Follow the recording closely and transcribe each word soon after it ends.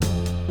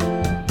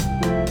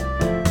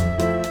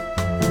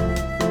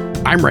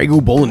I'm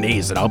Ragu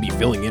Bolognese, and I'll be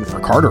filling in for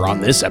Carter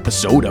on this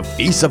episode of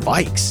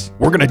Vis-à-Vikes.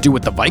 We're going to do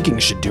what the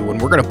Vikings should do,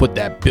 and we're going to put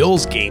that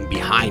Bills game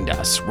behind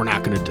us. We're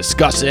not going to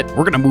discuss it.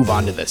 We're going to move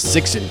on to the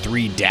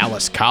 6-3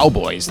 Dallas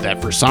Cowboys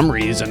that for some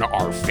reason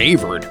are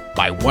favored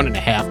by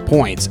 1.5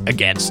 points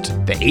against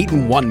the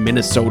 8-1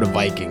 Minnesota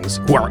Vikings,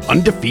 who are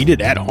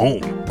undefeated at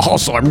home.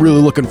 Also, I'm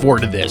really looking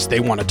forward to this.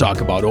 They want to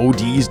talk about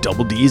ODs,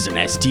 double Ds, and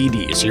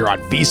STDs here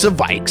on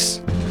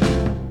Vis-à-Vikes.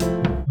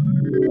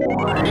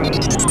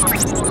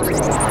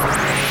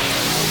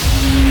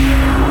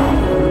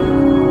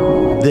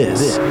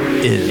 This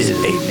is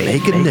a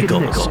Megan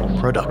Nichols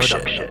production.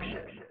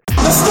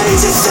 The stage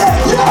is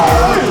set!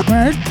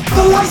 Yeah!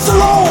 The lights are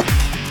on!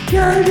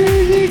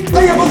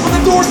 They have opened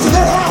the doors to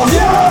their house!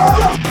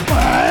 Yeah! We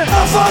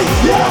gotta fight!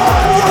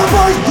 Yeah! We gotta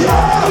fight!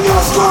 Yeah! We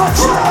gotta scratch!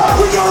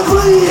 Yeah! We gotta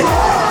bleed!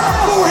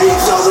 More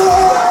heat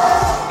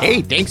doesn't.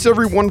 Hey, thanks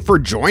everyone for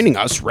joining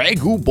us.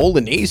 Ragu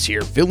Bolognese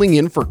here, filling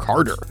in for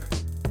Carter.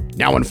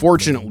 Now,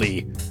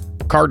 unfortunately,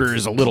 Carter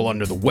is a little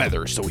under the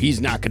weather, so he's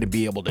not going to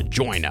be able to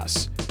join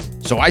us.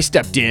 So I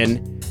stepped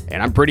in,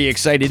 and I'm pretty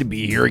excited to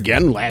be here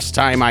again. Last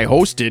time I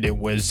hosted, it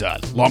was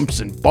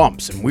lumps and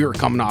bumps, and we were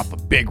coming off a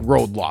big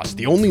road loss,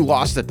 the only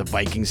loss that the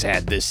Vikings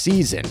had this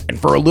season. And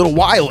for a little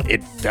while,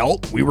 it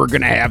felt we were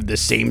going to have the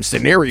same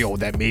scenario,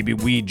 that maybe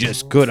we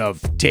just could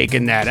have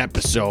taken that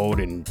episode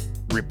and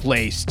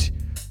replaced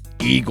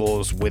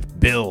Eagles with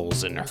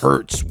Bills and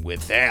Hurts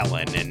with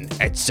Allen and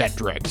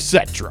etc.,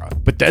 etc.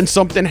 But then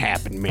something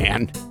happened,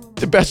 man.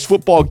 The best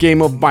football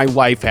game of my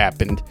life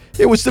happened.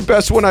 It was the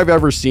best one I've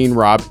ever seen,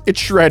 Rob. It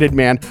shredded,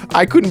 man.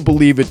 I couldn't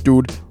believe it,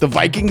 dude. The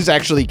Vikings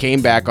actually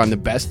came back on the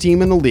best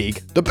team in the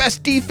league, the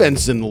best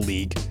defense in the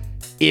league,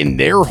 in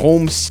their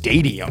home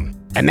stadium.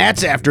 And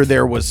that's after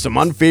there was some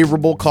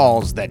unfavorable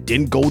calls that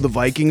didn't go the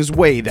Vikings'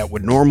 way that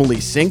would normally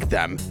sink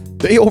them.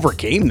 They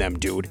overcame them,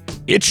 dude.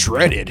 It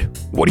shredded.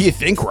 What do you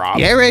think, Rob?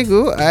 Yeah,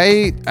 Ragu,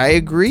 I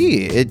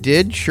agree. It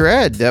did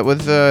shred. That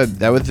was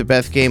the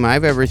best game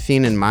I've ever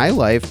seen in my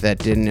life that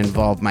didn't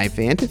involve my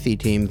fantasy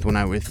teams when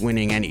I was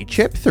winning any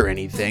chips or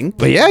anything.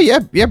 But yeah,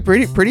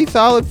 pretty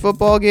solid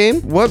football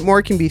game. What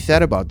more can be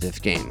said about this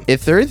game?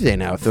 It's Thursday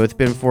now, so it's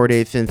been 4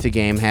 days since the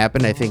game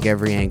happened. I think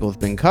every angle's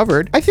been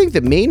covered. I think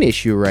the main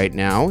issue right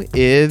now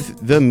is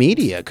the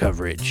media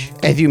coverage.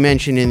 As you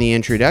mentioned in the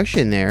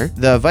introduction there,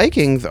 the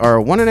Vikings are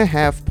a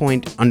 1.5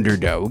 point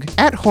underdog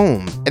at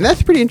home. And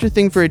that's pretty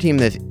interesting for a team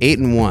that's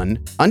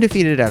 8-1,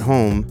 undefeated at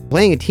home,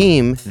 playing a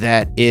team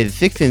that is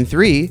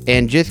 6-3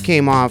 and just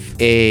came off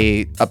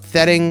a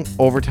upsetting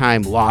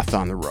overtime loss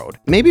on the road.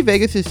 Maybe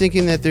Vegas is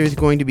thinking that there's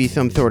going to be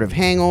some sort of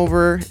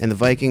hangover and the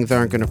Vikings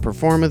aren't going to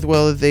perform as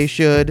well as they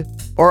should.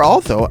 Or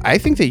also, I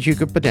think that you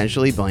could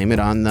potentially blame it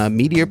on the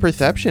media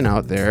perception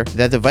out there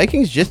that the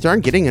Vikings just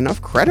aren't getting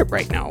enough credit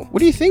right now. What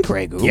do you think,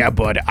 Ragu? Yeah,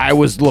 bud, I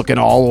was looking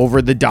all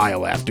over the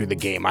dial after the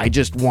game. I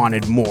just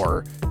wanted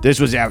more. This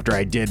was after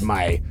I did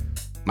my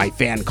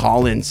fan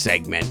call-in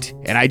segment,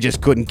 and I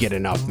just couldn't get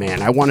enough,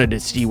 man. I wanted to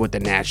see what the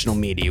national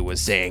media was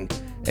saying,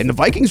 and the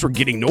Vikings were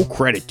getting no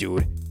credit,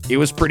 dude. It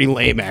was pretty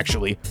lame,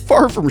 actually.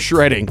 Far from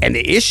shredding. And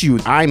the issue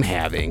I'm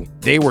having,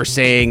 they were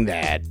saying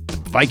that the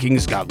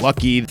Vikings got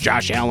lucky.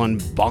 Josh Allen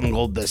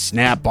bungled the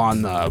snap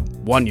on the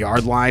 1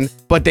 yard line.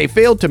 But they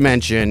failed to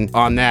mention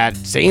on that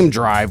same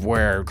drive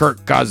where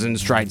Kirk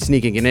Cousins tried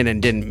sneaking it in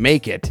and didn't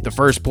make it, the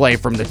first play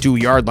from the 2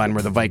 yard line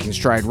where the Vikings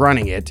tried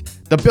running it,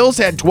 the Bills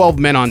had 12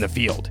 men on the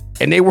field.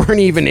 And they weren't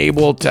even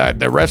able to,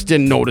 the refs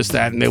didn't notice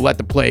that and they let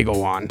the play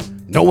go on.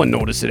 No one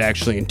noticed it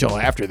actually until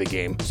after the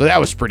game. So that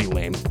was pretty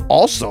lame.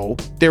 Also,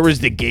 there was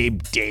the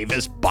Gabe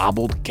Davis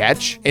bobbled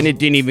catch, and it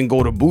didn't even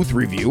go to booth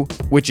review,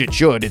 which it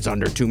should. It's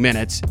under 2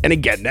 minutes. And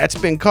again, that's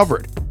been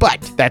covered.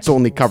 But that's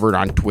only covered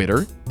on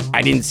Twitter.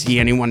 I didn't see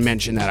anyone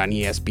mention that on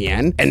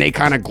ESPN, and they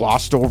kind of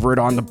glossed over it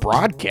on the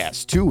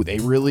broadcast too. They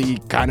really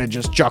kind of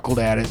just chuckled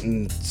at it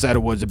and said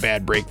it was a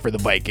bad break for the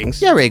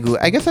Vikings. Yeah, Ragu,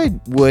 I guess I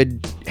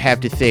would have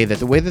to say that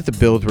the way that the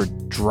Bills were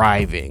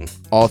driving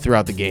all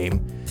throughout the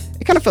game,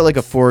 it kind of felt like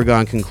a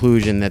foregone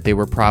conclusion that they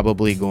were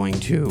probably going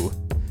to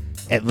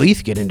at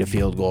least get into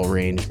field goal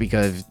range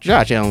because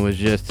Josh Allen was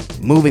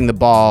just moving the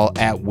ball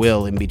at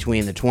will in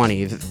between the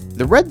 20s.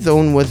 The red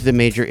zone was the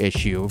major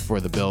issue for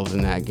the Bills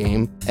in that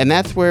game, and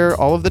that's where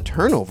all of the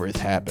turnovers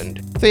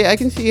happened. So yeah, I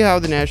can see how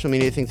the national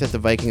media thinks that the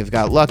Vikings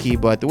got lucky,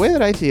 but the way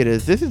that I see it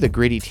is this is a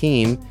gritty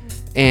team,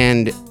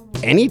 and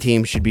any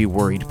team should be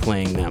worried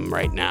playing them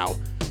right now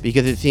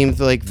because it seems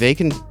like they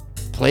can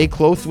play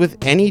close with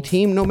any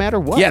team no matter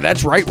what. Yeah,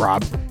 that's right,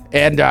 Rob.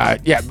 And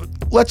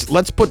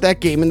let's put that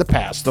game in the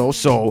past though.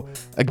 So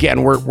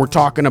again, we're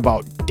talking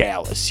about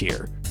Dallas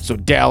here. So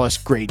Dallas,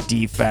 great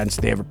defense.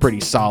 They have a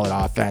pretty solid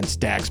offense.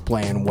 Dak's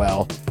playing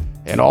well.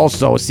 And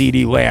also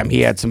CD Lamb,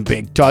 he had some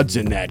big tuds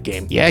in that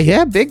game.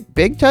 Yeah,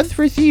 big tuds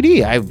for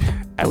CD. I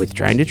was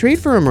trying to trade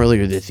for him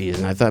earlier this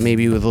season. I thought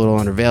maybe he was a little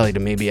undervalued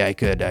and maybe I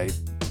could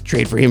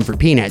trade for him for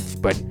peanuts,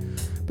 but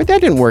that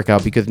didn't work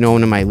out because no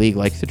one in my league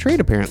likes to trade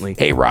apparently.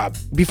 Hey Rob,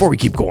 before we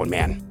keep going,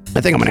 man, I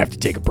think I'm gonna have to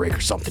take a break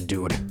or something,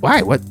 dude.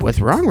 Why? What's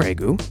wrong,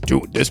 Ragu?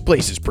 Dude, this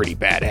place is pretty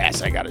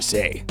badass, I gotta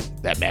say.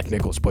 that Matt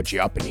Nichols put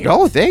you up in here.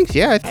 Oh, thanks.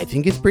 Yeah, I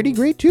think it's pretty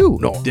great too.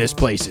 No, this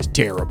place is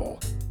terrible,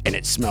 and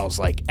it smells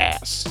like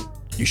ass.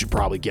 You should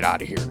probably get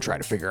out of here and try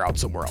to figure out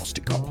somewhere else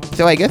to go.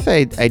 So I guess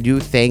I do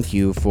thank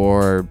you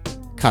for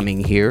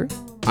coming here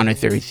on a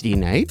Thursday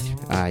night.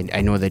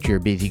 I know that you're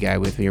a busy guy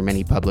with your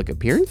many public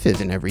appearances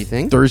and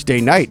everything.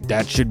 Thursday night,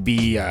 that should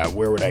be,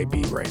 where would I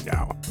be right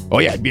now? Oh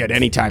yeah, I'd be at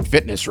Anytime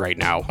Fitness right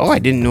now. Oh, I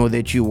didn't know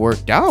that you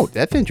worked out.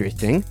 That's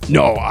interesting.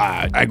 No,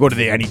 I go to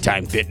the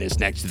Anytime Fitness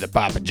next to the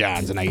Papa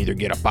John's, and I either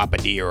get a Papa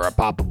D or a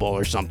Papa Bowl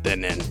or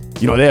something, and,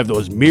 you know, they have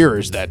those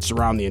mirrors that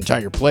surround the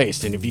entire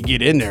place, and if you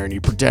get in there and you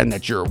pretend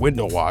that you're a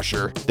window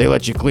washer, they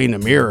let you clean the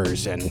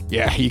mirrors, and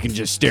yeah, you can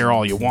just stare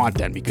all you want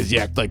then, because you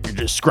act like you're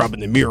just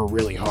scrubbing the mirror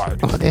really hard.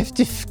 Oh, that's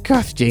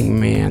disgusting,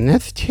 man.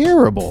 That's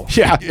terrible.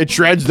 Yeah, it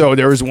shreds though.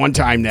 There was one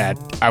time that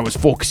I was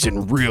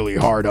focusing really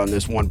hard on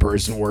this one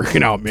person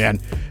working out, man.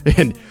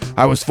 And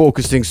I was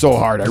focusing so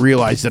hard, I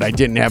realized that I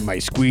didn't have my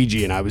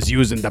squeegee and I was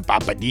using the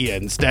papadilla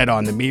instead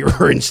on the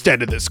mirror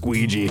instead of the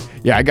squeegee.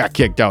 Yeah, I got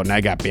kicked out and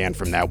I got banned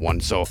from that one.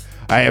 So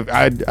I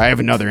have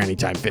another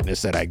Anytime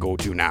Fitness that I go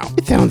to now.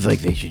 It sounds like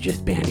they should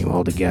just ban you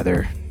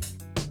altogether.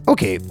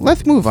 Okay,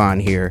 let's move on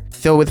here.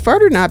 So with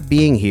Farter not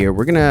being here,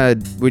 we're gonna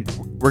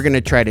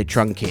try to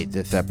truncate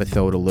this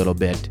episode a little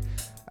bit.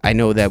 I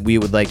know that we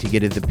would like to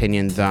get his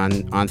opinions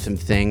on some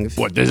things.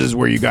 What, this is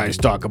where you guys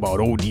talk about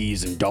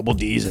ODs and double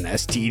Ds and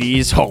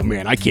STDs? Oh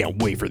man, I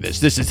can't wait for this.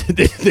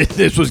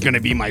 This was gonna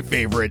be my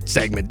favorite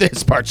segment.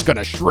 This part's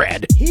gonna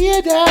shred.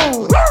 Here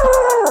down.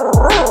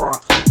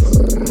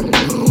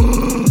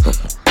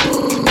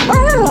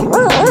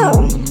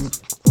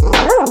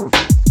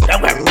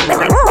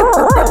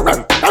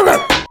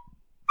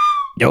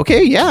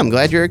 Okay, yeah, I'm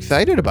glad you're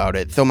excited about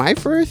it. So my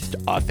first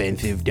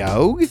offensive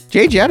dog,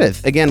 Jay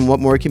Jettis. Again, what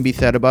more can be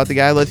said about the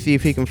guy? Let's see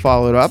if he can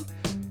follow it up.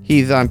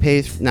 He's on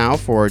pace now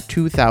for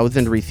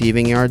 2,000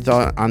 receiving yards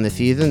on the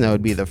season. That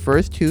would be the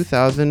first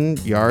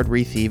 2,000-yard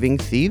receiving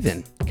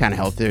season. Kind of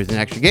helps there's an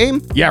extra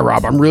game. Yeah,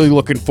 Rob, I'm really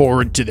looking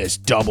forward to this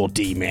double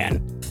D, man.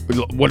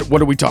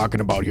 What are we talking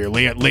about here?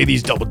 Lay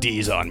these double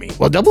Ds on me.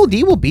 Well, double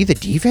D will be the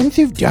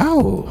defensive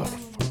dog. Oh,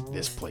 fuck,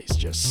 this place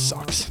just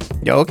sucks.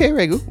 Okay,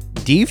 Ragu.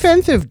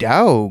 Defensive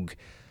dog.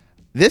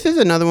 This is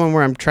another one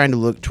where I'm trying to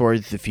look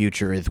towards the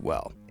future as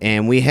well.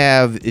 And we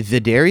have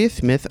Zadarius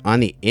Smith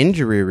on the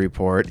injury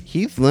report.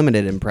 He's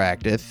limited in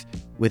practice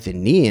with a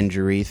knee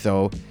injury,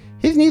 so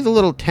his knee's a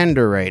little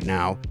tender right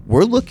now.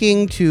 We're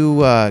looking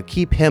to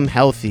keep him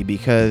healthy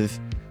because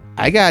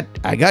I got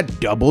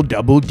double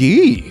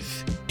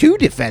Ds. 2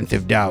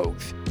 defensive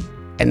dogs.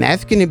 And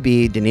that's going to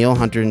be Danielle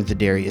Hunter and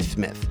Zadarius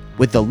Smith.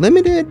 With the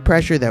limited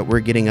pressure that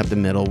we're getting up the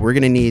middle, we're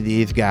going to need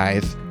these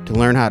guys to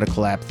learn how to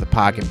collapse the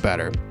pocket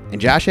better.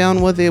 And Josh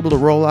Allen was able to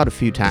roll out a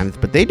few times,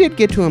 but they did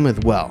get to him as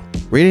well.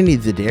 We're going to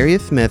need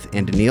Zadarius Smith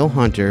and Danielle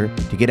Hunter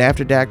to get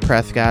after Dak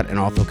Prescott and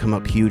also come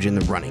up huge in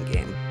the running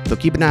game. So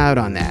keep an eye out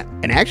on that.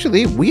 And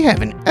actually, we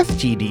have an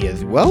STD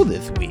as well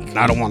this week. And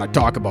I don't want to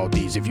talk about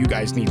these. If you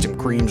guys need some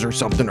creams or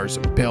something or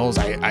some pills,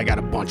 I got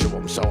a bunch of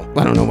them, so.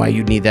 I don't know why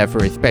you'd need that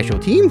for a special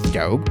teams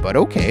joke, but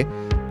okay.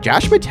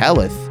 Josh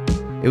Metellus.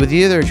 It was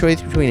either a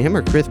choice between him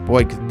or Chris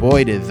Boyd, because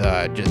Boyd is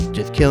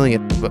just killing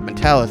it. But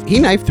Metellus, he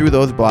knifed through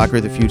those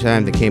blockers a few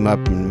times and came up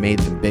and made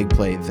some big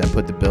plays that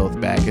put the Bills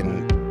back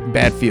in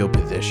bad field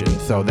position.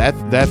 So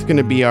that's going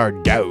to be our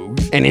dog.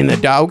 And in the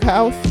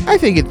doghouse, I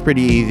think it's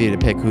pretty easy to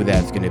pick who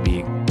that's going to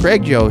be.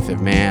 Craig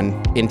Joseph,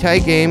 man. In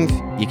tight games,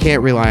 you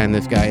can't rely on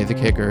this guy as a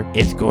kicker.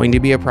 It's going to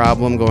be a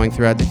problem going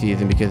throughout the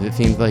season because it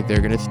seems like they're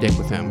going to stick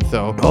with him.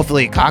 So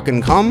hopefully cock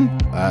and come.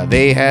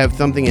 They have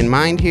something in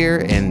mind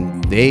here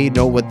and they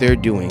know what they're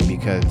doing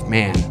because,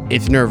 man,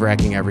 it's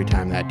nerve-wracking every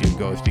time that dude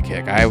goes to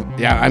kick.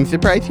 I'm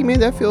surprised he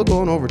made that field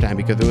goal in overtime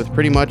because it was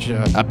pretty much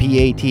a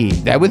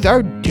PAT. That was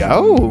our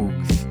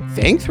dogs.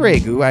 Thanks,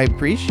 Ragu. I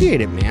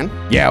appreciate it, man.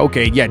 Yeah,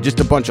 okay, yeah,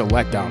 just a bunch of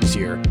letdowns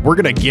here. We're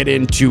gonna get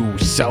into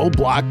Cell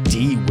Block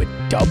D with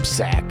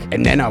Dubsac,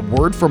 and then a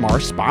word from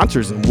our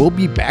sponsors, and we'll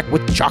be back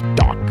with Chalk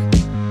Talk.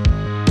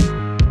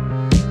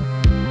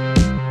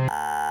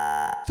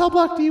 Cell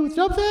Block D with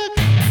Dubsac.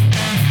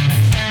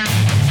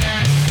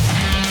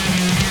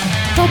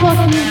 Cell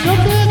Block D with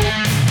Dubsac.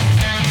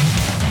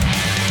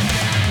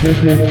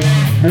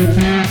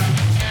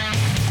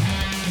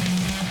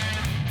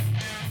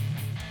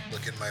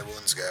 My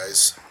wounds,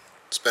 guys.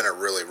 It's been a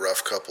really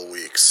rough couple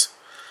weeks.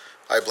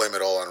 I blame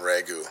it all on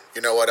Ragu.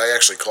 You know what? I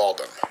actually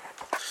called him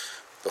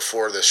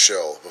before this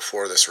show,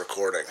 before this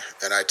recording,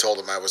 and I told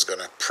him I was going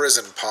to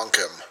prison punk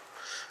him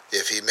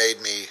if he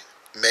made me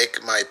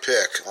make my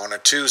pick on a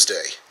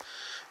Tuesday.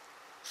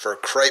 For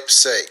cripe's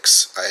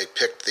sakes, I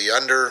picked the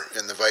under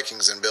in the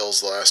Vikings and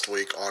Bills last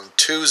week on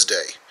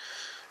Tuesday,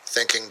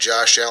 thinking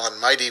Josh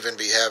Allen might even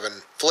be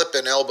having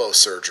flippin' elbow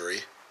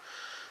surgery.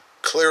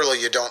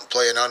 Clearly you don't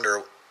play an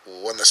under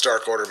when the star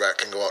quarterback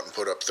can go out and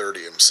put up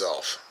 30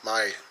 himself.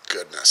 My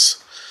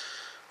goodness.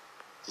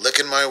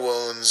 Licking my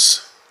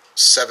wounds,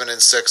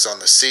 7-6 on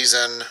the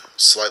season,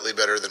 slightly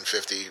better than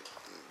 50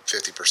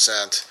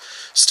 50%,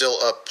 still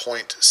up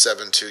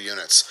 0.72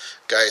 units.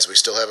 Guys, we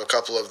still have a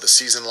couple of the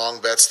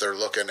season-long bets. They're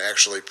looking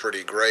actually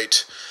pretty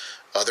great,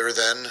 other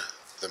than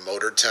the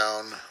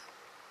Motortown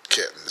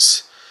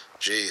Kittens.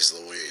 Jeez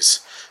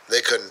Louise.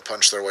 They couldn't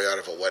punch their way out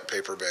of a wet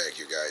paper bag,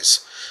 you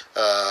guys.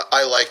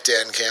 I like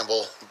Dan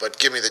Campbell, but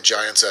give me the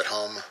Giants at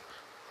home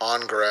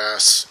on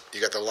grass.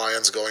 You got the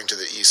Lions going to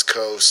the East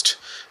Coast.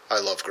 I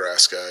love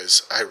grass,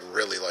 guys. I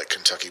really like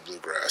Kentucky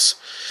bluegrass.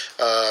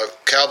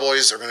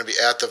 Cowboys are going to be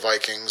at the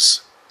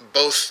Vikings.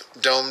 Both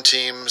dome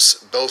teams,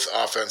 both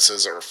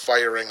offenses are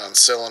firing on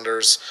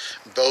cylinders.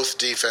 Both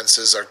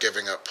defenses are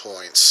giving up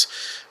points.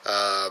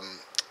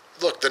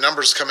 Look, the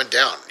number's coming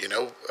down,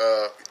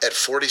 at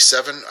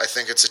 47, I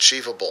think it's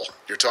achievable.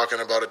 You're talking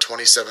about a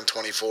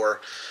 27-24,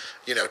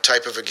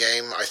 type of a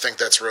game. I think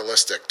that's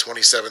realistic.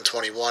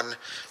 27-21,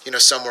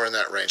 somewhere in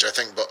that range. I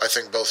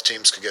think both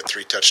teams could get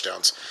 3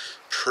 touchdowns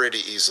pretty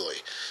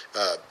easily.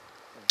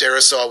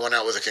 Darisaw went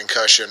out with a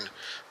concussion.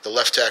 The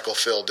left tackle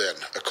filled in.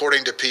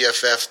 According to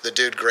PFF, the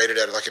dude graded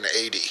at like an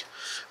 80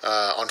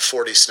 on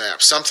 40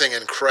 snaps. Something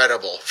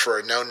incredible for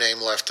a no-name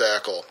left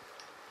tackle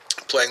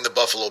playing the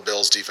Buffalo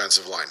Bills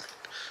defensive line.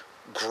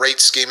 Great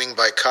scheming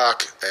by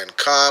Cock and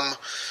Com.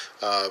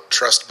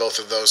 Trust both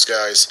of those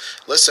guys.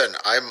 Listen,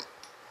 I'm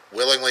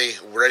willingly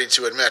ready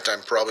to admit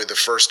I'm probably the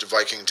first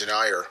Viking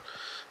denier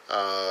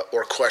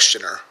or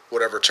questioner,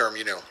 whatever term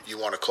you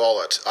want to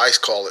call it. I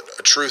call it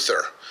a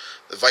truther,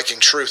 the Viking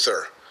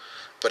truther.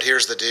 But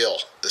here's the deal.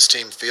 This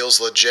team feels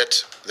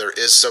legit. There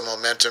is some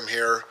momentum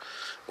here.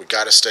 We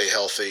got to stay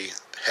healthy,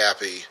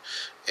 happy,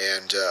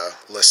 and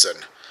listen,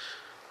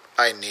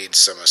 I need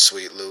some of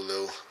sweet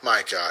Lulu.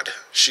 My God,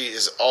 she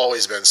has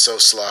always been so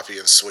sloppy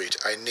and sweet.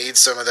 I need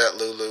some of that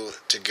Lulu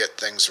to get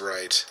things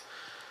right.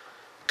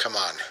 Come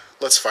on,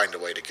 let's find a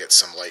way to get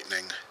some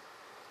lightning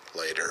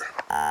later.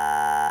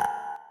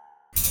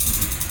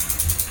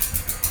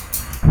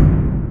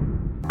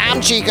 I'm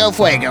Chico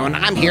Fuego, and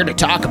I'm here to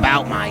talk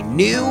about my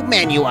new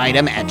menu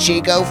item at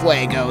Chico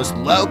Fuego's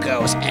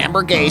Locos,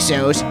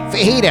 Hamburguesos,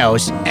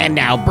 Fajitos, and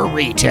now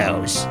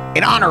Burritos.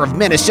 In honor of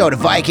Minnesota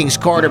Vikings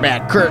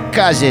quarterback Kirk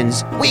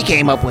Cousins, we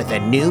came up with a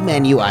new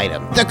menu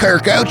item, the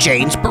Kirko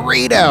Chains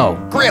Burrito.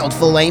 Grilled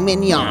filet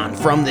mignon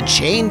from the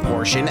chain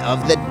portion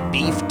of the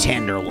beef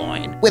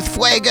tenderloin, with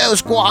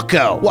Fuego's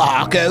guaco,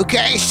 Oaxaca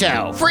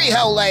queso,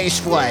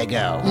 frijoles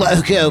fuego,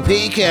 loco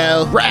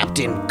pico, wrapped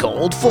in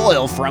gold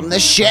foil from the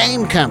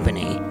Shame Company.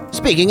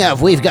 Speaking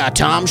of, we've got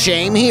Tom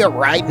Shame here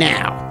right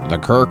now. The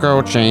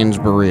Kirko Chains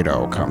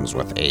Burrito comes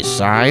with a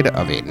side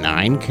of a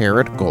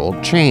 9-karat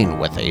gold chain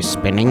with a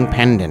spinning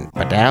pendant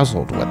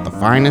bedazzled with the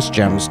finest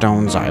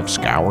gemstones I've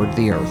scoured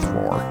the earth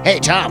for. Hey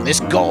Tom,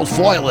 this gold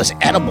foil is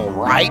edible,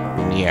 right?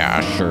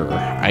 Yeah, sure.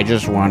 I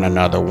just want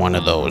another one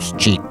of those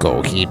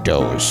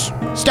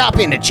Chico-hitos. Stop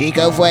into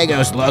Chico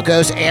Fuego's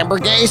Locos,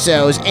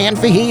 Hamburguesos, and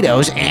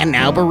Fajitos, and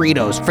now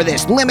Burritos for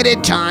this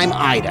limited time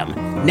item.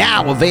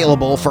 Now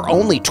available for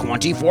only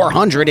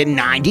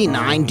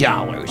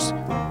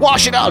 $2,499.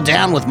 Wash it all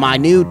down with my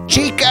new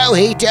Chico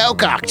Hito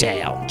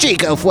cocktail.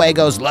 Chico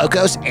Fuego's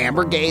Locos,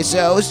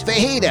 Hamburguesos,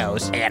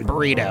 Fajitos, and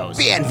Burritos.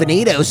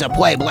 Bienvenidos a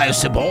Pueblo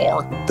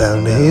Sabor.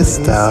 ¿Dónde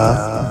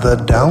está the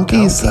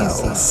donkey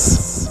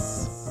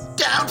sauce?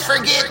 Don't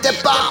forget the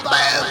Bombo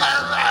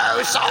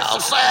Burros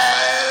also.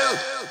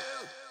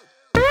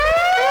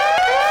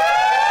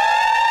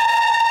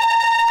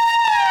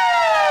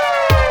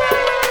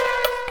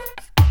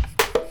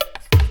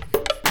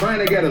 Trying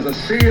to get us a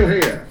seal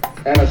here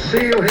and a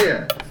seal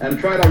here and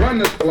try to run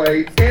this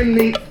play in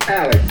the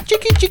alley.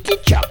 Chicky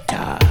chuck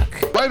tuck.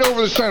 Right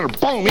over the center.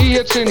 Boom, he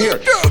hits in here.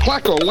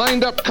 Flacco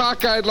lined up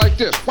cockeyed like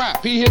this.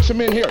 Whap, he hits him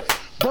in here.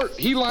 Bert,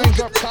 he lines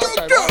up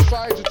cockeyed. All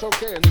sides, it's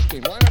okay in this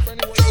team. Line up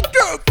anywhere you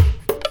want.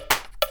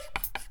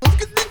 Let's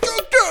get the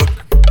chuck.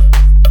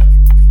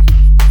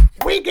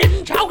 We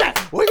getting choke it.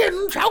 Get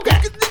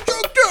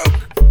the chuck.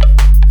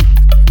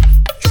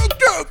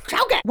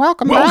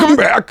 Welcome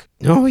back.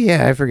 Oh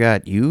yeah, I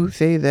forgot. You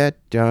say that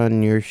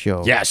on your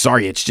show. Yeah,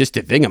 sorry, it's just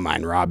a thing of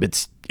mine, Rob.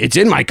 It's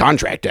in my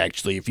contract,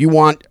 actually. If you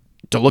want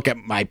to look at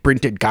my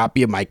printed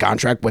copy of my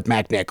contract with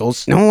Mac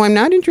Nichols. No, I'm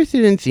not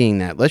interested in seeing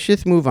that. Let's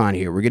just move on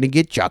here. We're going to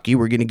get Chucky.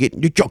 We're going to get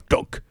into Chuck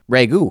Duck.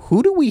 Ragu,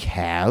 who do we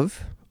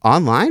have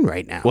online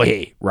right now? Well,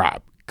 hey,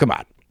 Rob, come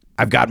on.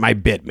 I've got my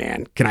bid,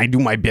 man. Can I do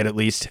my bid at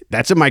least?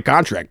 That's in my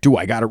contract, too.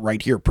 I got it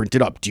right here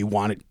printed up. Do you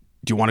want it?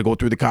 Do you want to go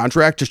through the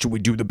contract, or should we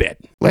do the bid?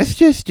 Let's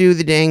just do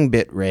the dang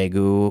bit,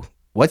 Ragu.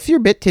 What's your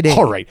bit today?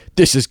 All right,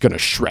 this is going to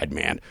shred,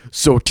 man.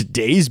 So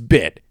today's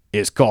bit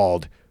is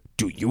called,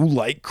 Do You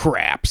Like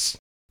Craps?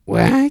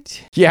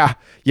 What? Yeah.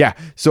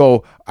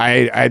 So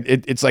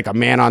it's like a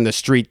man on the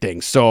street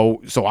thing.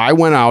 So I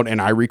went out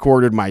and I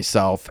recorded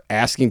myself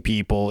asking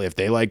people if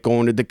they like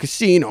going to the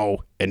casino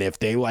and if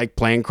they like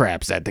playing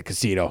craps at the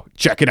casino.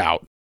 Check it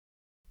out.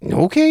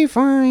 Okay,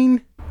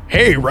 fine.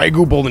 Hey,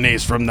 Ragu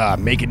Bolognese from the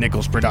Make It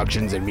Nichols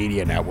Productions and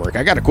Media Network.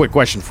 I got a quick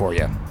question for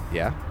you.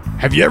 Yeah?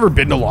 Have you ever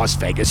been to Las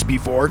Vegas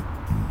before?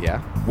 Yeah.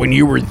 When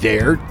you were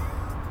there,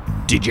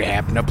 did you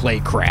happen to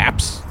play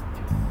craps?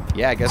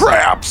 Yeah, I guess.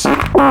 Craps! Oh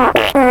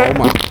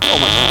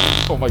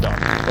my God.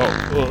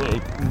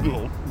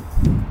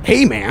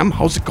 Hey, ma'am,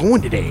 how's it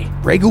going today?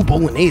 Ragu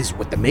Bolognese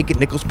with the Make It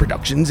Nichols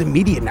Productions and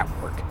Media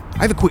Network. I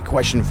have a quick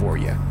question for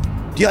you.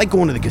 Do you like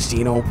going to the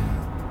casino?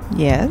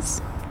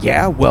 Yes.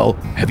 Yeah, well,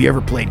 have you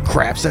ever played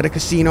craps at a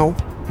casino?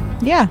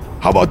 Yeah.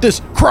 How about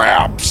this?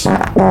 Craps! Oh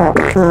my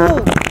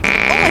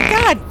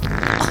God.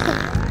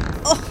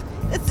 Oh,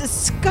 that's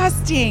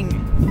disgusting.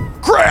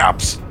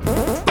 Craps!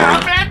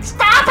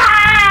 Stop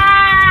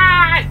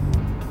it!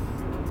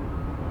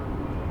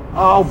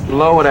 Oh,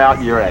 blow it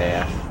out your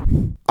ass.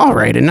 All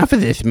right, enough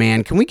of this,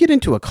 man. Can we get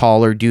into a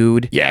caller,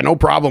 dude? Yeah, no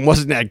problem.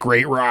 Wasn't that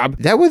great, Rob?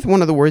 That was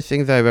one of the worst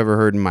things I've ever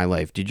heard in my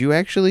life. Did you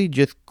actually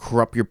just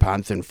corrupt your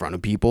pants in front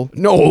of people?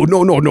 No.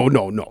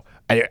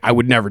 I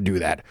would never do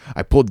that.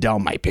 I pulled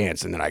down my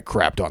pants and then I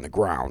crapped on the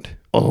ground.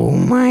 Oh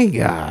my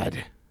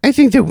God. I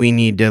think that we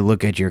need to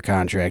look at your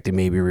contract and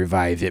maybe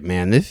revise it,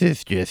 man. This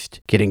is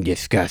just getting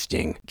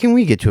disgusting. Can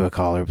we get to a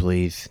caller,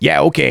 please?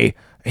 Yeah, okay.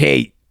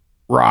 Hey,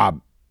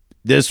 Rob,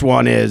 this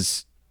one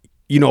is,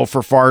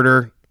 for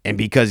Farter. And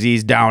because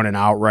he's down and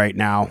out right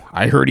now,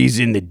 I heard he's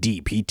in the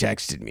deep. He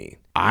texted me.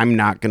 I'm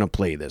not going to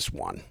play this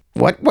one.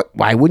 What?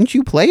 Why wouldn't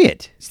you play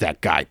it? It's that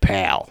guy,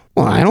 Pal.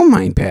 Well, I don't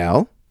mind,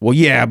 Pal. Well,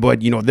 yeah, but,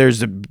 there's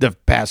the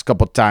past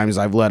couple times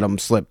I've let him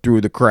slip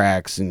through the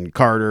cracks. And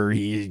Carter,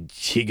 he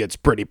gets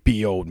pretty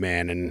PO'd,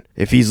 man. And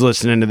if he's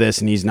listening to this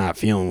and he's not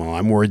feeling well,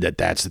 I'm worried that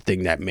that's the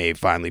thing that may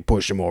finally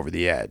push him over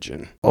the edge.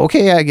 And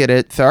okay, I get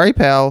it. Sorry,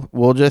 Pal.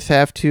 We'll just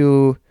have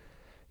to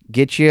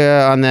get you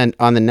on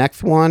the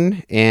next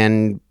one,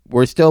 and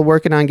we're still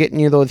working on getting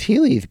you those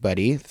Heelys,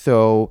 buddy.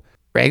 So,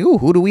 Ragu,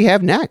 who do we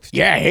have next?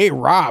 Yeah, hey,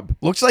 Rob.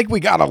 Looks like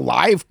we got a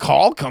live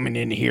call coming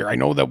in here. I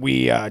know that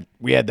we had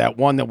that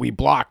one that we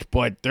blocked,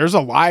 but there's a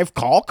live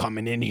call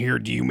coming in here.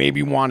 Do you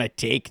maybe want to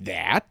take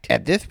that?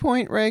 At this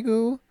point,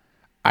 Ragu,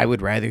 I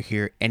would rather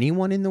hear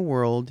anyone in the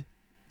world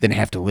than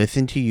have to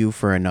listen to you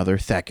for another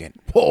second.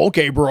 Oh,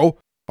 okay, bro.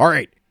 All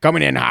right,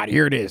 coming in hot.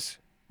 Here it is.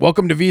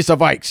 Welcome to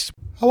Vis-à-Vikes.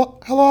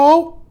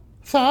 Hello?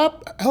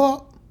 Sup?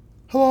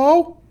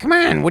 Hello? Come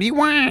on, what do you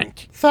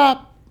want?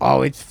 Sup?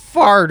 Oh, it's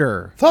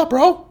Farter. Sup,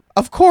 bro?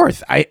 Of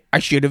course, I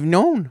should have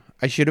known.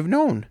 I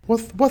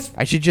What's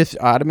I should just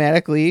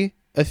automatically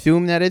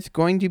assume that it's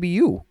going to be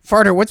you.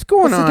 Farter, what's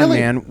going on,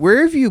 man?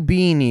 Where have you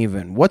been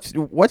even?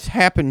 What's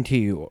happened to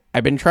you?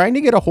 I've been trying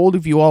to get a hold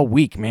of you all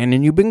week, man,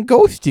 and you've been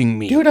ghosting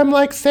me. Dude, I'm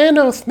like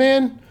Thanos,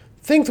 man.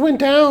 Things went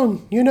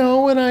down,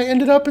 and I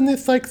ended up in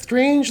this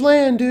strange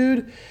land,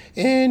 dude.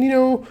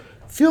 And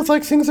feels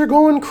like things are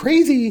going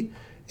crazy,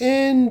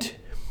 and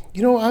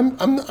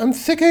I'm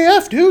sick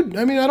AF, dude.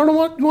 I mean, I don't know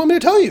what you want me to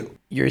tell you.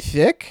 You're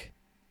sick?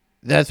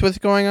 That's what's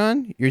going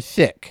on? You're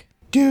sick.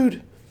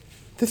 Dude,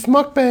 this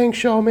mukbang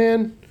show,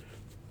 man,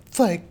 it's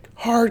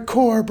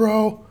hardcore,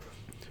 bro.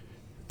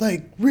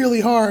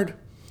 Really hard.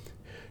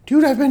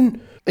 Dude, I've been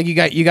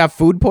you got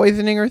food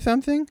poisoning or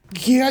something?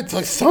 Yeah,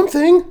 it's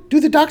something.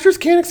 Dude, the doctors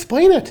can't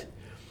explain it.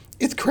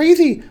 It's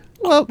crazy.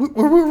 Well,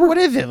 what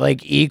is it?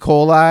 E.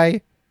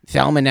 coli?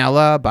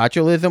 Salmonella,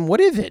 botulism, what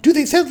is it? Dude,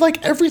 they said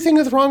everything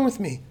is wrong with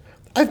me.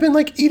 I've been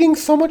eating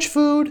so much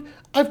food.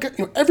 I've got,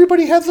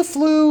 everybody has the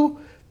flu.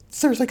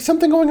 So there's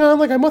something going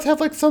on. I must have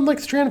some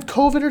strand of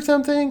COVID or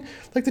something.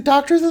 The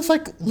doctors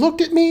just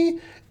looked at me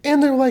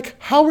and they're like,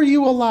 "How are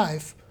you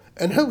alive?"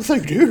 And I was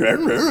like, "Dude,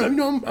 I'm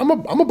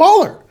a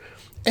baller."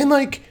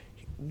 And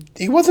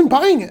he wasn't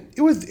buying it.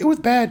 It was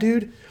bad,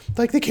 dude.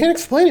 They can't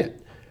explain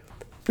it.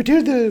 But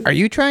dude, Are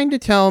you trying to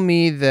tell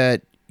me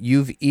that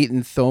you've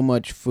eaten so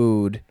much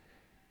food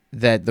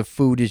that the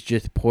food is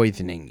just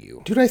poisoning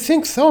you? Dude, I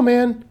think so,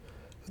 man.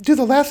 Dude,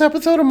 the last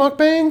episode of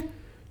Mukbang,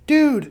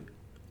 dude,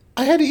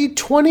 I had to eat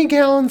 20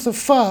 gallons of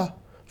pho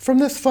from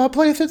this pho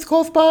place that's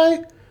close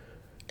by.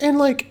 And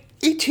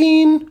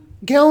 18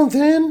 gallons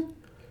in,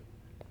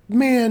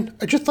 man,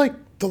 I just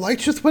the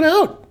lights just went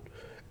out.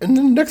 And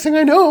then next thing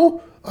I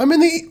know, I'm in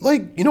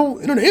the, in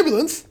an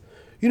ambulance,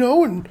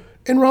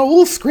 and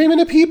Raul's screaming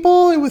at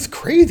people. It was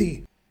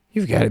crazy.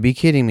 You've got to be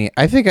kidding me.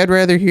 I think I'd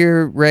rather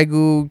hear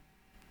Ragu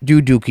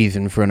do dookies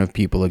in front of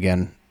people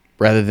again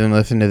rather than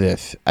listen to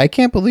this. I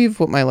can't believe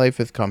what my life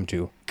has come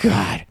to.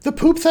 God. The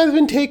poops I've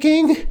been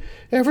taking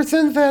ever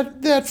since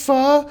that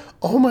pho.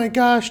 Oh my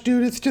gosh,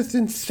 dude, it's just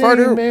insane,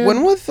 Farter, man.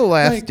 when was the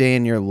last day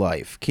in your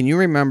life? Can you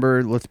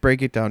remember, let's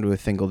break it down to a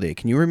single day.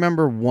 Can you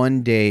remember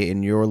one day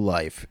in your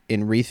life,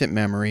 in recent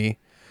memory,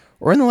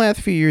 or in the last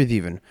few years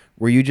even,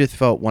 where you just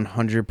felt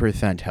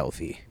 100%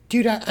 healthy?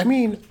 Dude, I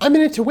mean, I'm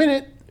in it to win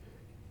it.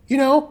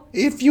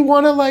 If you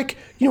want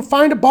to,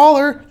 find a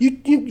baller,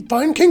 you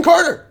find King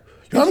Carter.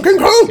 I'm King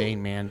Kong.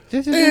 Insane, man.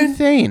 This is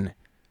insane.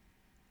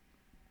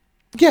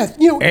 Yes,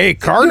 Hey,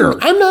 Carter.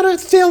 I'm not a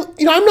sale.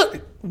 I'm not.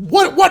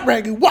 What,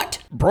 Ragu? What?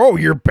 Bro,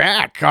 you're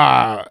back.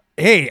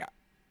 Hey,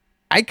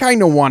 I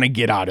kind of want to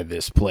get out of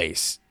this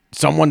place.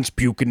 Someone's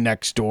puking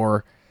next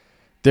door.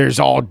 There's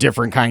all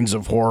different kinds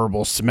of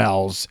horrible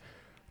smells.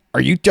 Are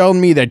you telling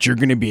me that you're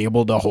going to be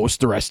able to host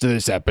the rest of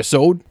this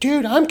episode?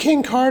 Dude, I'm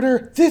King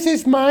Carter. This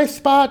is my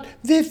spot.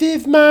 This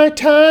is my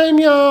time,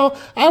 y'all.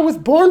 I was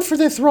born for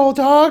this role,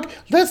 dog.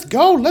 Let's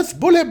go. Let's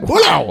bullet.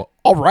 Wow.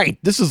 All right.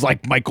 This is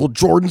like Michael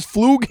Jordan's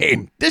flu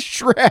game. This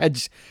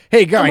shreds.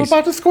 Hey, guys. I'm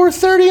about to score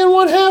 30 in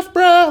 1/2,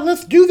 bruh.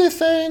 Let's do this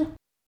thing.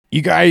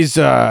 You guys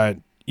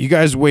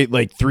wait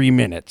like 3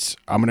 minutes.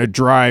 I'm going to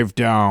drive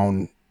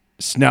down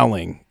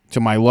Snelling to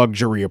my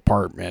luxury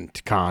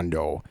apartment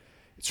condo.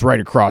 It's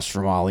right across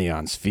from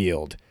Allianz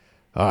Field.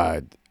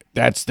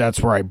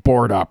 That's where I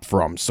board up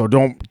from. So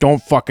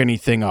don't fuck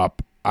anything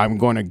up. I'm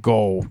going to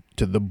go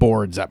to the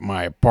boards at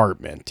my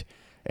apartment.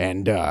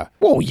 And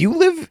whoa, you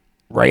live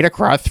right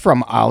across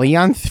from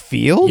Allianz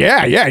Field?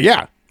 Yeah.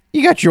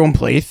 You got your own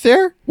place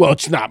there? Well,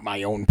 it's not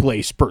my own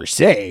place per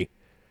se.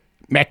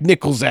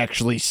 McNichols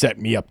actually set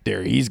me up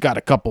there. He's got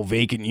a couple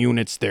vacant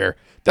units there.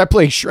 That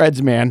place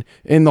shreds, man.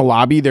 In the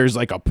lobby, there's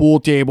like a pool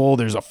table.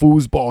 There's a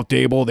foosball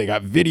table. They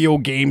got video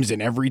games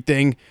and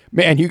everything.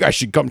 Man, you guys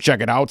should come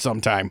check it out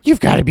sometime. You've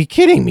got to be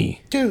kidding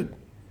me. Dude,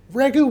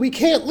 Ragu, we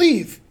can't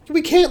leave.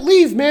 We can't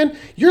leave, man.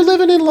 You're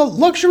living in a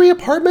luxury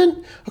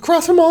apartment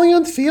across from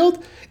Allianz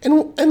Field,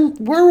 and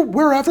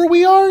wherever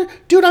we are,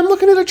 dude, I'm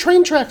looking at the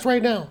train tracks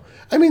right now.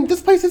 I mean,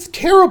 this place is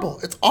terrible.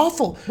 It's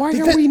awful. Why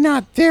are we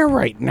not there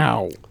right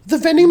now? The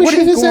vending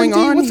machine is empty.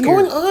 What's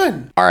going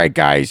on? All right,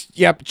 guys.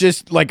 Yep,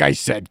 just like I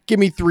said, give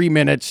me 3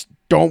 minutes.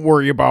 Don't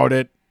worry about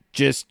it.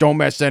 Just don't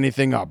mess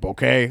anything up,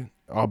 okay?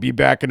 I'll be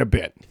back in a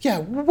bit. Yeah,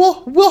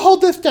 we'll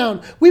hold this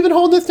down. We've been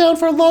holding this down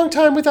for a long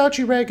time without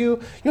you, Ragu.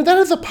 You know, that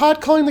is a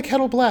pot calling the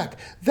kettle black.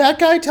 That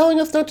guy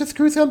telling us not to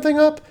screw something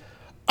up.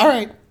 All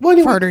right. Well,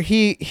 anyway. Carter,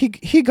 he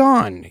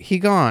gone. He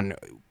gone.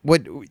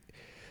 What?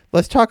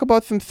 Let's talk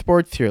about some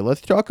sports here.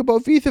 Let's talk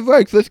about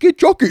Vis-à-Vikes. Let's get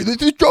chunky. This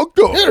is chunk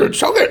talk. Here,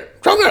 chunk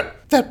it.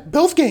 That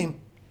Bills game,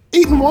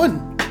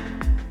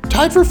 8-1,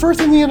 tied for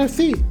first in the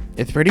NFC.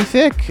 It's pretty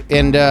sick.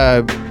 And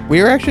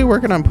we were actually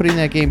working on putting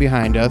that game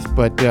behind us.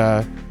 But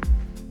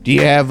do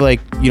you have like,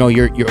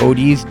 your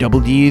ODs, double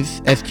Ds,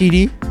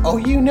 STD? Oh,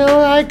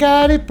 I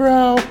got it,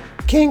 bro.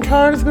 King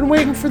Carter's been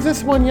waiting for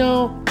this one,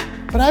 y'all.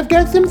 But I've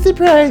got some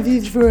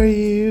surprises for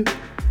you,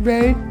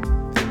 right?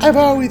 I've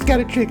always got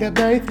a trick up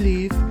my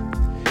sleeve.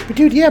 But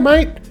dude, yeah,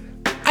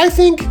 I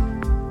think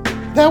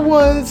that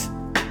was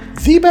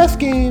the best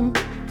game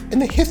in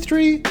the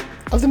history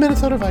of the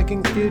Minnesota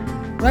Vikings, dude,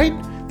 right?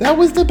 That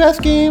was the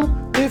best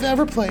game they've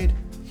ever played.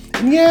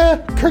 And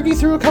yeah, Kirky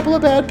threw a couple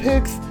of bad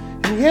picks.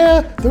 And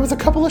yeah, there was a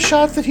couple of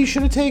shots that he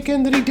should have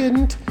taken that he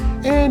didn't.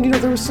 And,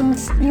 there was some,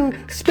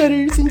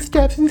 sputters and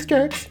steps and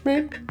starts,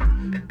 right?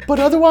 But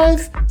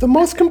otherwise, the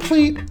most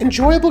complete,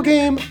 enjoyable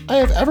game I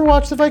have ever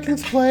watched the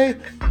Vikings play.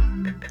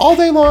 All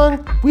day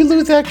long, we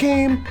lose that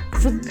game.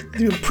 For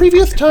the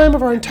previous time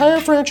of our entire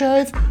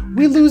franchise,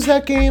 we lose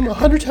that game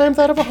 100 times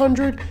out of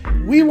 100.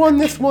 We won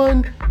this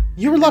one.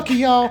 You were lucky,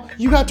 y'all.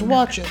 You got to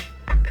watch it.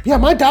 Yeah,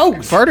 my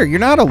dogs. Carter, you're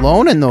not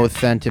alone in those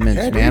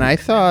sentiments, yeah, man. I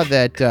saw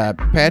that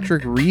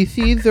Patrick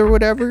Reese's or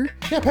whatever.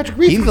 Yeah, Patrick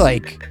Reese's.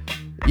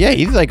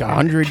 He's like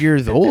 100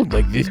 years old,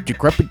 like this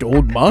decrepit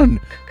old man.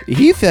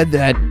 He said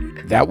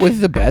that was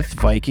the best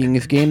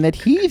Vikings game that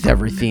he's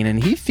ever seen,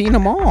 and he's seen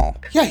them all.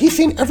 Yeah, he's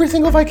seen every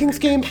single Vikings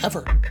game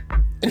ever.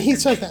 And he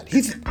says that.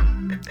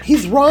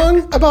 He's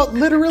wrong about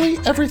literally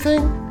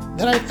everything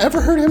that I've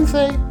ever heard him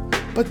say,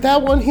 but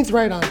that one he's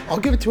right on. I'll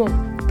give it to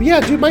him. But yeah,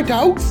 dude, my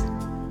dogs,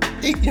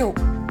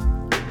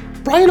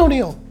 Brian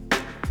O'Neill.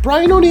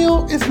 Brian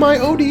O'Neill is my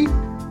OD.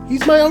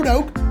 He's my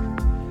O-Dog.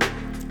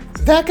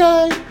 That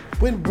guy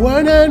went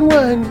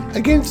one-on-one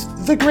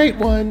against the great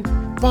one,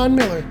 Von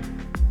Miller.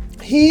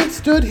 He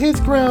stood his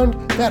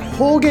ground that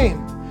whole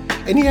game.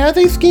 And yeah,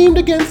 they schemed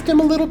against him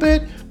a little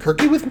bit.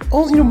 Kirky was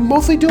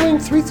mostly doing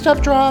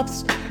 3-step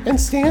drops and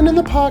staying in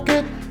the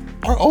pocket.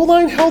 Our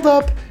O-line held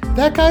up.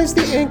 That guy's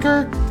the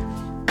anchor.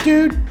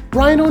 Dude,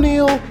 Brian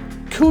O'Neill,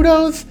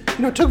 kudos.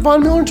 Took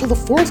Von Miller until the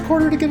fourth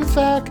quarter to get a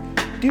sack.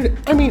 Dude,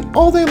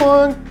 all day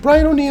long,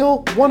 Brian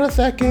O'Neill won us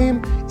that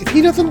game. If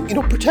he doesn't,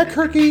 protect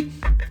Kirky,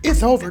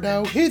 it's over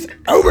now. It's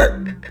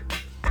over.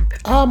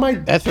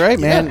 That's right,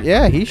 man.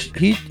 Yeah, he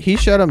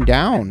shut him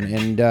down,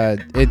 and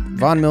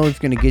Von Miller's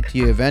going to get to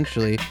you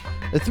eventually,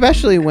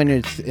 especially when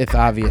it's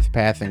obvious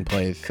passing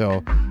plays.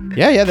 So,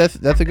 yeah,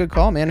 that's a good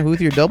call, man. Who's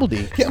your double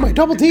D? Yeah, my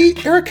double D,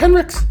 Eric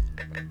Hendricks.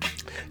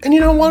 And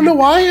want to know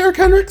why, Eric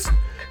Hendricks?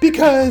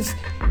 Because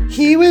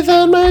he was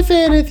on my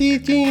fantasy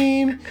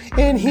team,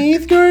 and he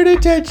scored a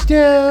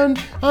touchdown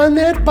on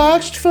that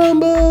botched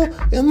fumble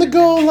in the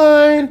goal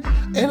line,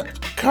 and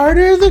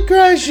Carter the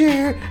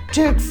Crusher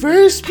took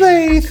first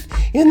place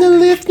in the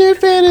Listener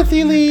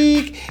Fantasy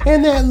League,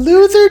 and that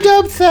loser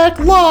Dubsac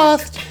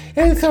lost,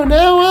 and so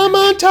now I'm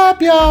on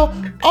top, y'all,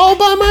 all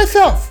by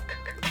myself.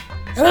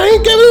 And I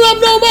ain't giving it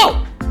up no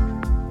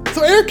more.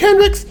 So Eric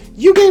Hendricks,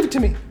 you gave it to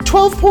me.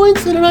 12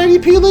 points in an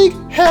IDP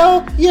league?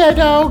 Hell yeah,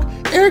 dog.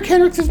 Eric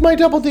Hendricks is my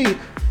double D.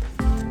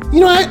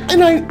 Yeah,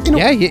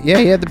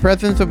 he had the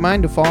presence of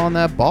mind to fall on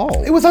that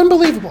ball. It was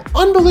unbelievable.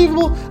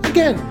 Unbelievable.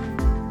 Again,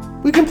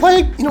 We can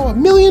play, a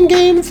million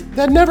games.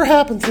 That never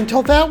happens.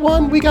 Until that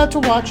one, we got to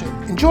watch it.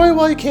 Enjoy it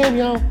while you can,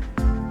 y'all.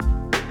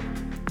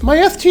 My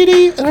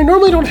STD, and I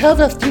normally don't have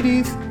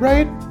STDs,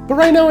 right? But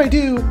right now I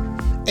do.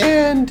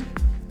 And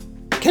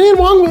Kenny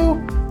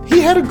Nwangwu, he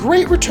had a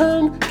great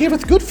return, gave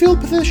us good field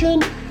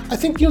position. I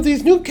think,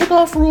 these new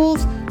kickoff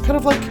rules kind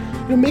of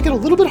make it a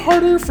little bit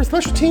harder for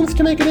special teams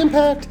to make an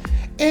impact.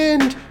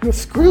 And,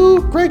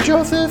 screw Greg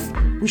Joseph.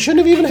 We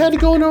shouldn't have even had to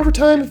go in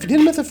overtime if he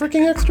didn't miss a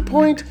freaking extra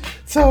point.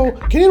 So,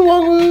 Kenny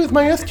Nwangwu is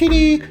my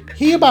STD.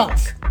 He about.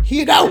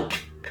 He out.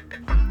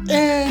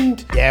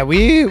 And... yeah,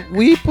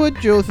 we put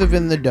Joseph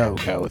in the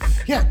doghouse.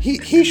 Yeah,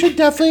 he should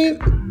definitely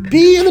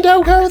be in the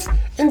doghouse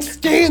and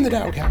stay in the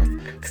doghouse.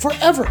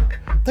 Forever.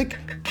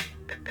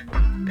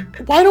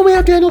 Why don't we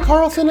have Daniel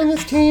Carlson on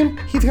this team?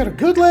 He's got a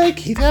good leg.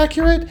 He's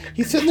accurate.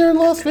 He's sitting there in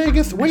Las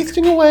Vegas,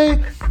 wasting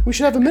away. We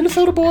should have a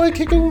Minnesota boy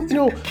kicking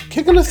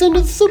us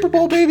into the Super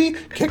Bowl, baby.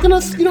 Kicking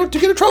us, to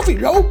get a trophy,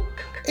 yo.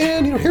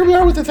 And, here we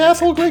are with this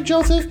asshole Greg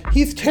Joseph.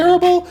 He's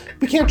terrible.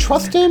 We can't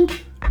trust him.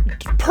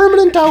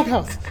 Permanent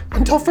doghouse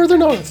until further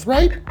notice,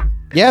 right?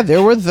 Yeah,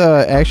 there was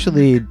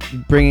actually,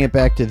 bringing it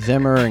back to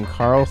Zimmer and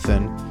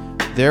Carlson,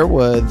 there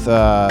was,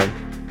 I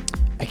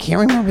can't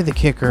remember the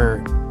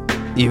kicker.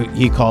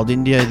 He called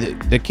India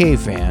the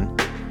K-fan,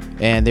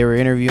 and they were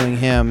interviewing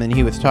him, and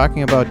he was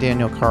talking about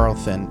Daniel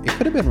Carlson. It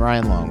could have been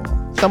Ryan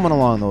Longwell, someone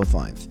along those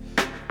lines.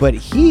 But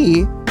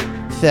he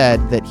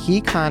said that he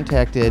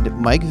contacted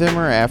Mike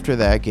Zimmer after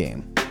that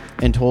game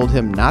and told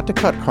him not to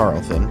cut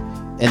Carlson,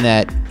 and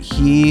that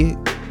he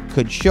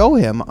could show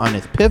him on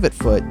his pivot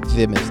foot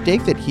the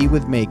mistake that he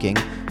was making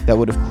that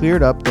would have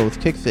cleared up those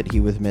kicks that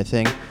he was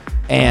missing.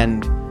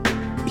 And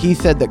he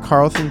said that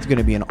Carlson's going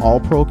to be an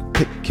all-pro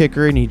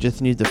kicker, and he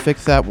just needs to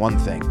fix that one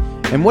thing.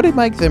 And what did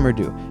Mike Zimmer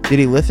do? Did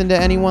he listen to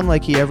anyone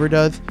like he ever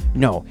does?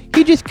 No,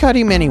 he just cut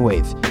him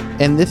anyways.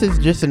 And this is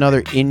just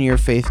another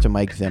in-your-face to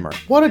Mike Zimmer.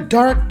 What a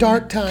dark,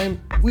 dark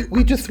time. We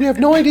have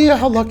no idea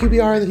how lucky we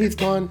are that he's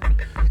gone.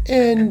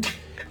 And,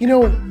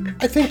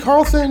 I think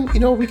Carlson,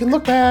 we can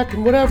look back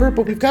and whatever,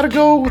 but we've got to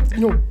go with,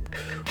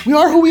 we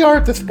are who we are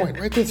at this point,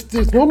 right?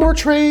 There's no more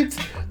trades.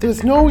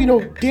 There's no,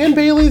 Dan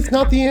Bailey's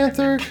not the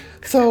answer.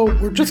 So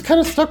we're just kind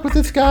of stuck with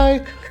this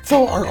guy.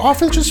 So our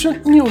offense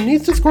just,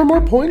 needs to score more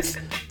points.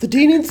 The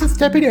D needs to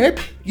step it up,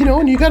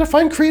 and you got to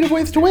find creative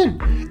ways to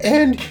win.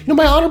 And,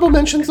 my honorable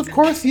mentions, of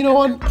course,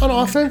 on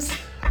offense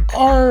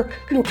are,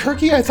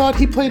 Kirky. I thought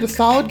he played a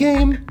solid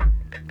game.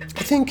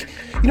 I think,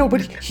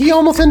 but he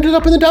almost ended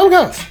up in the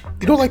doghouse.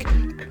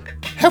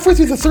 Halfway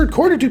through the third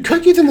quarter, dude,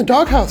 Kirky's in the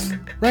doghouse,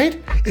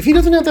 right? If he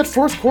doesn't have that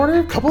fourth quarter,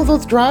 a couple of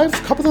those drives,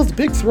 a couple of those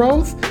big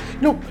throws,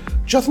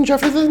 Justin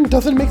Jefferson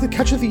doesn't make the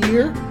catch of the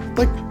year.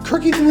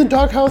 Kirky's in the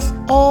doghouse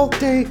all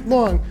day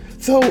long.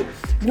 So,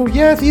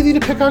 yeah, it's easy to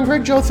pick on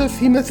Greg Joseph.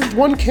 He misses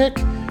one kick.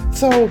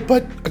 So,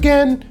 but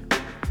again,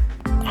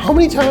 how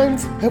many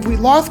times have we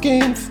lost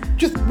games?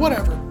 Just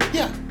whatever.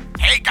 Yeah.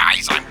 Hey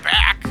guys, I'm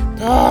back.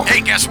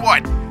 Hey, guess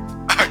what?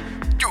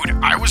 Dude,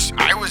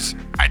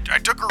 I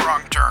took a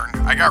wrong turn.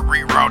 I got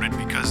rerouted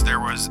because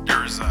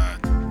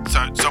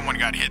someone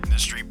got hit in the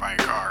street by a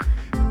car.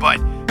 But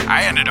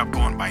I ended up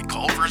going by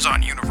Culver's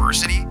on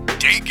University.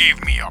 They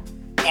gave me a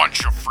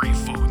bunch of free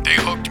food. They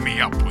hooked me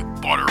up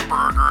with butter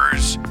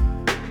burgers,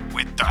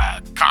 with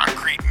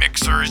concrete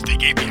mixers. They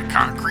gave me a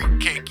concrete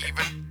cake,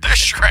 even the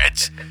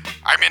shreds.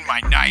 I'm in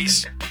my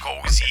nice,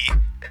 cozy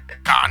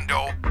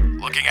condo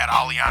looking at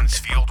Allianz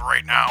Field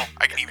right now.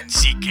 I can even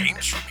see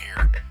games from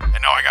here.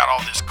 And now I got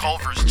all this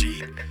Culver's to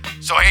eat.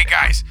 So hey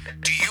guys,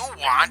 do you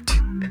want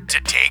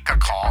to take a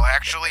call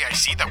actually? I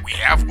see that we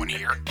have one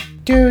here.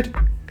 Dude,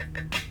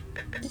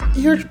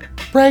 you're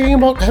bragging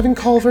about having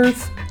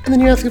Culver's, and then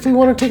you ask if we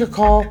want to take a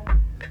call.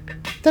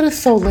 That is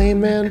so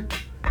lame, man.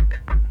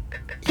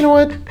 You know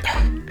what?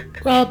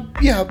 Rob,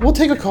 yeah, we'll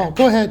take a call.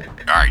 Go ahead.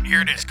 Alright,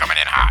 here it is, coming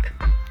in hot.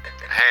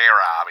 Hey,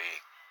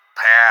 Robbie.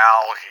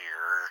 Pal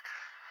here.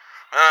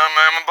 I'm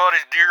at my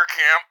buddy's deer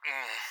camp.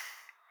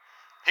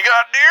 He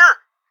got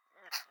deer?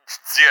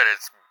 Yeah,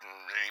 it's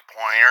a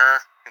pointer.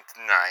 It's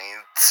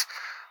nice.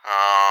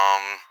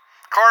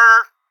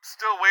 Carter,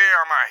 still way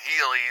on my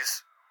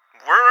heelys.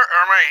 Where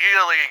are my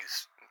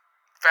heelys?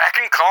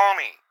 Fucking call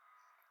me.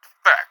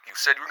 Fact, you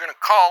said you were gonna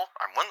call.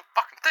 I won the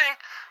fucking thing.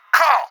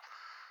 Call!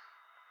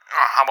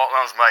 Oh, how about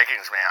those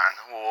Vikings, man?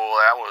 Oh,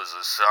 that was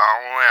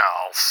something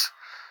else.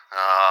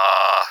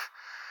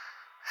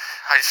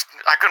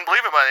 I couldn't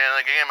believe it by the end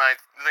of the game. I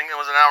think it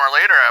was an hour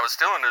later. I was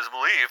still in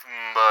disbelief.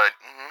 But,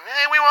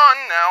 hey, we won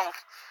now.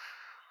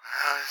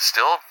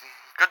 Still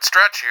a good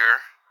stretch here.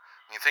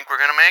 You think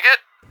we're gonna make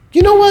it?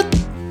 You know what?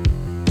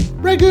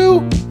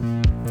 Ragu,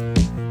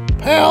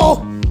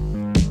 pal,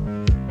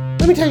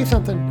 let me tell you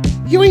something.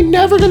 You ain't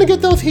never gonna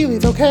get those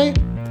Heelys, okay?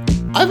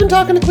 I've been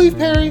talking to Cleve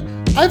Perry.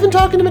 I've been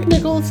talking to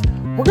McNichols.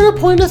 We're gonna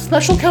appoint a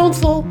special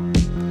counsel,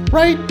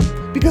 right?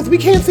 Because we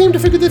can't seem to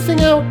figure this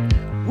thing out.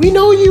 We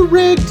know you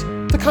rigged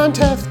the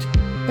contest.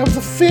 That was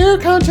a fair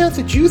contest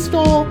that you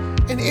stole.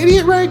 An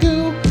idiot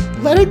Ragu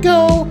let it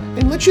go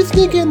and let you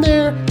sneak in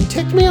there and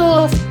ticked me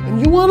off,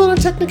 and you won on a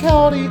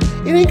technicality,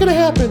 It ain't gonna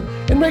happen.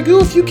 And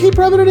Ragu, if you keep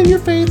rubbing it in your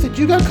face that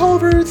you got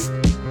Culver's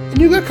and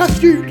you got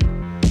custard,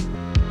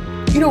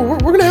 you know,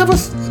 we're gonna have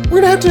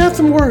to have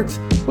some words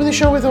when the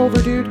show is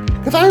over, dude.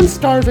 Because I'm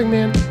starving,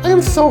 man. I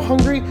am so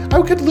hungry.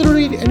 I could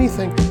literally eat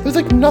anything. There's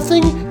like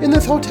nothing in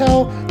this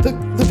hotel.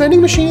 The vending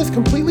machine is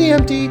completely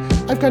empty.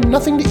 I've got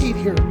nothing to eat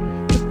here.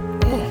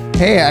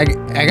 Hey, I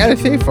gotta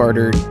say,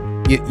 Farter,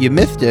 you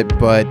missed it,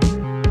 but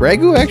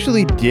Ragu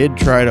actually did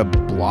try to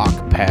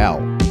block Pal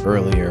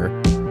earlier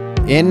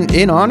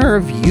in honor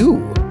of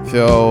you.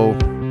 So,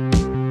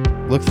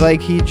 looks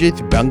like he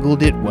just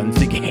bungled it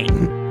once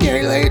again.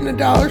 Day late and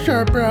 $1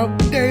 short, bro.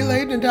 Day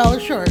late and $1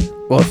 short.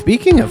 Well,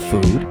 speaking of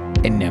food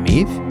and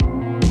nummies,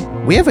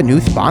 we have a new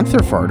sponsor,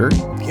 Farter.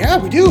 Yeah,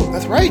 we do.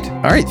 That's right.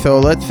 All right, so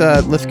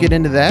let's get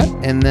into that,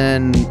 and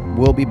then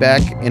we'll be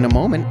back in a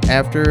moment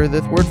after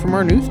this word from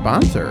our new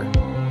sponsor.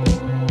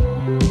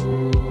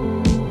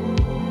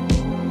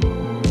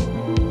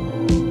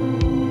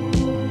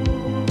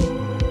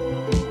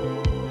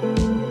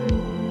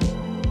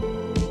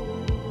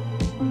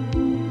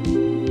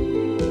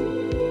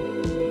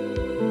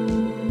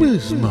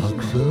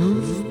 Bismarcks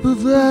of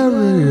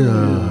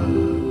Bavaria.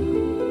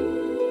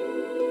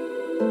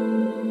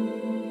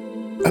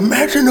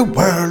 Imagine a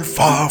world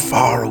far,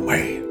 far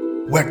away,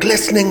 where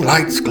glistening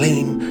lights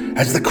gleam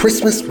as the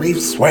Christmas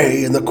wreaths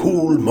sway in the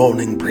cool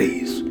morning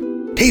breeze.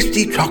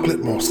 Tasty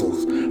chocolate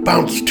morsels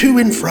bounce to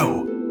and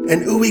fro,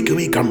 and ooey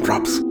gooey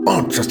gumdrops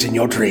aren't just in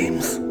your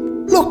dreams.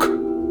 Look,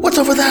 what's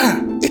over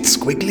there? It's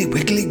squiggly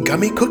wiggly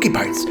gummy cookie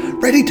bites,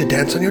 ready to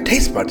dance on your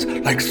taste buds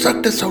like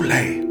Cirque du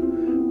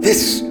Soleil.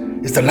 This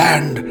is the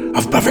land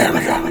of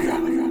Bavaria.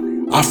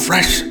 Our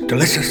fresh,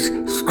 delicious,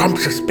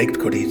 scrumptious baked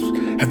goodies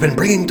have been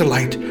bringing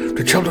delight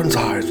to children's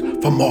eyes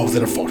for more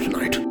than a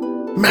fortnight.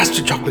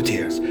 Master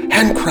chocolatiers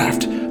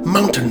handcraft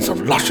mountains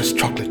of luscious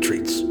chocolate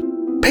treats.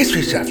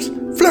 Pastry chefs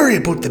flurry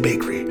about the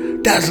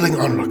bakery, dazzling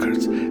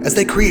onlookers as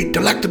they create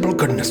delectable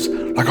goodness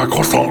like our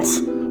croissants,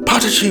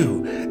 pâte à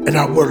choux, and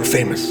our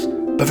world-famous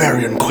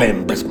Bavarian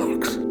crème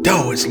Bismarcks.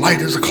 Dough as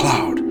light as a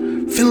cloud,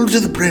 filled to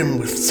the brim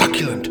with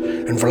succulent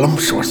and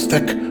voluptuous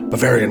thick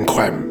Bavarian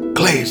crème,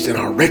 glazed in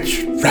our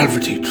rich,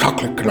 velvety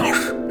chocolate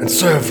ganache, and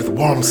served with a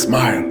warm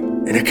smile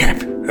and a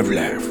cap of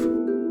love.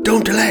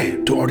 Don't delay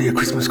to order your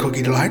Christmas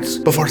cookie delights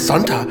before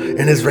Santa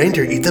and his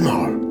reindeer eat them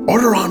all.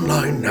 Order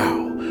online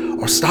now,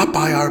 or stop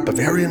by our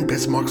Bavarian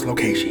Bismarcks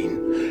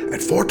location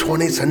at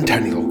 420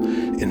 Centennial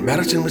in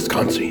Madison,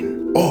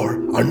 Wisconsin,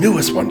 or our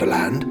newest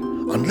wonderland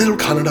on Little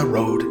Canada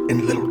Road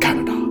in Little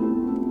Canada.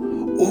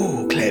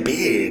 Ooh, clay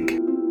big.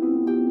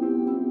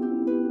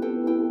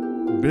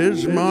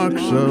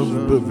 Bismarcks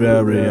of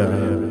Bavaria.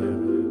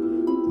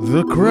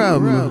 The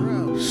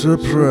crème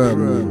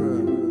supreme.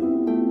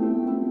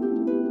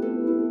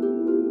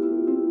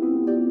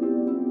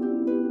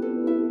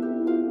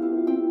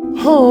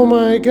 Oh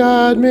my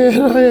god,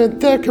 man,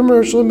 that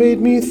commercial made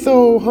me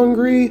so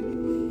hungry.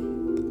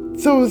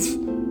 Those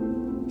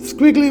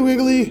squiggly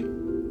wiggly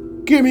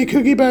gimme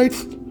cookie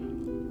bites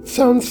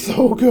sound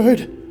so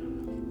good.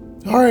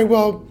 Alright,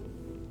 well,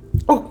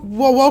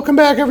 welcome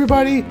back,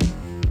 everybody.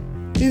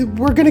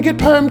 We're gonna get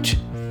pumped.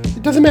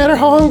 It doesn't matter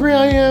how hungry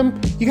I am.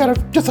 You gotta,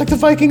 just like the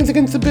Vikings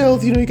against the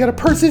Bills, you know, you gotta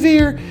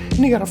persevere, and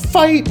you gotta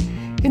fight,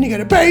 and you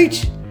gotta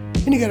bite,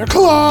 and you gotta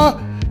claw,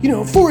 you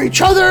know, for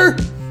each other.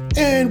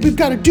 And we've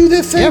got to do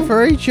this thing. Yeah,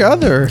 for each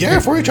other. Yeah,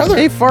 for each other.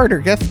 Hey,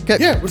 Farter, guess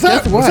what's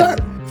that? What? What's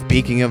that?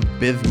 Speaking of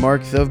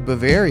Bismarcks of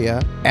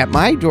Bavaria, at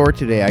my door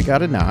today I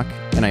got a knock,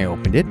 and I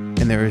opened it,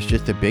 and there was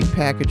just a big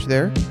package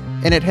there,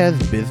 and it has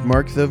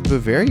Bismarcks of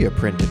Bavaria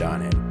printed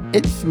on it.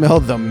 It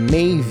smells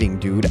amazing,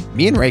 dude.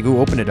 Me and Ragu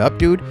opened it up,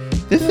 dude.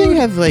 This thing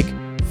has like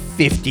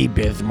 50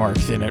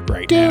 Bismarcks in it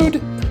right now. Dude.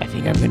 I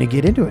think I'm gonna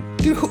get into it.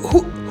 Dude,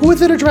 who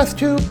is it addressed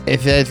to? It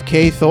says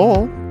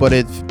K-Soul, but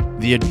it's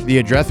the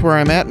address where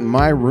I'm at and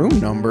my room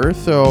number,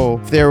 so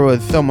if there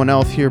was someone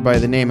else here by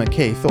the name of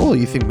K-Soul,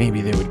 you think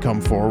maybe they would come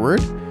forward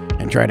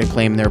and try to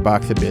claim their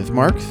box of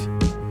Bismarcks?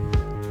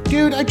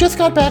 Dude, I just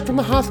got back from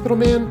the hospital,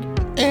 man,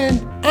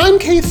 and I'm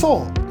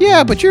K-Soul.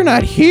 Yeah, but you're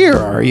not here,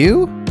 are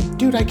you?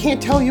 Dude, I can't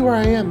tell you where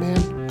I am,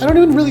 man. I don't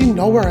even really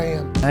know where I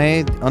am.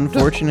 I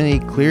unfortunately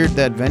cleared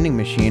that vending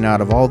machine out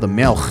of all the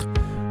milk,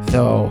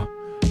 so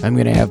I'm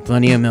gonna have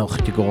plenty of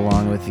milk to go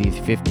along with these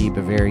 50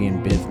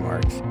 Bavarian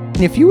Bismarcks.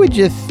 And if you would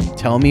just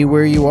tell me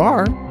where you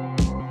are,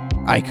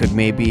 I could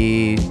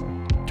maybe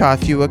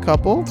toss you a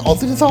couple.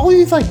 Also, there's all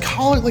these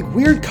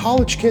weird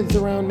college kids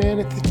around, man.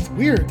 It's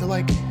weird. They're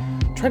like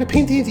trying to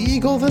paint these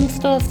eagles and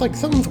stuff. Like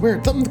something's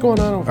weird. Something's going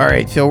on over there. All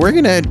right, so we're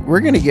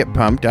gonna get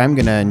pumped. I'm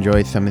gonna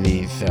enjoy some of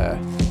these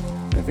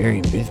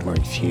Bavarian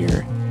Bismarcks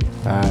here.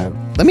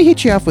 Let me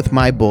hit you off with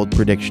my bold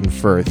prediction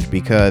first,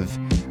 because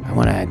I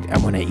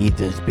wanna eat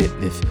this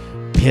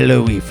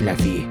pillowy,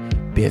 fluffy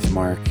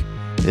Bismarck.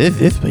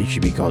 This place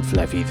should be called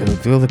Fluffy, so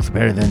it looks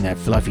better than that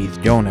Fluffy's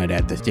donut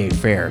at the state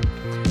fair.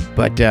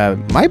 But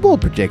my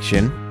bold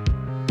prediction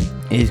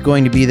is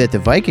going to be that the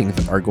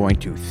Vikings are going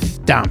to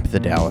stomp the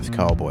Dallas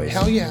Cowboys.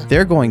 Hell yeah.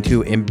 They're going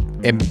to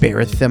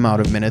embarrass them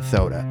out of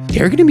Minnesota.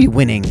 They're going to be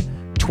winning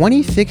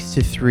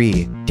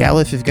 26-3,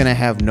 Dallas is going to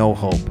have no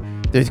hope.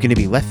 There's going to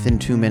be less than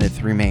 2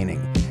 minutes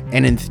remaining.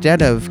 And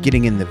instead of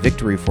getting in the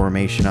victory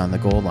formation on the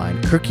goal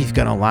line, Kirky's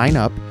going to line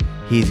up.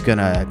 He's going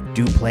to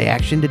do play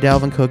action to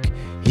Dalvin Cook.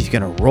 He's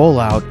going to roll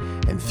out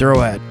and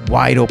throw a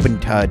wide open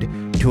tud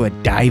to a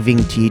diving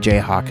TJ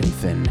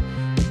Hawkinson.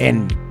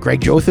 And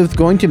Greg Joseph's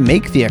going to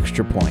make the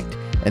extra point,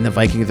 and the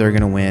Vikings are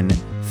going to win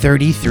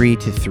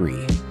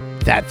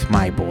 33-3. That's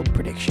my bold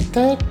prediction.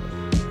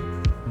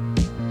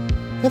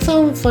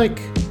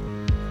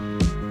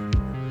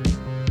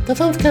 That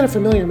sounds kind of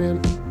familiar,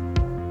 man.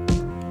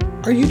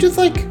 Are you just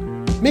like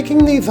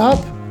making these up,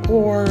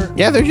 or?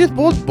 Yeah, they're just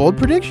bold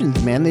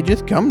predictions, man. They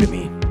just come to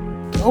me.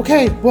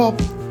 Okay, well,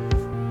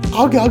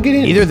 I'll get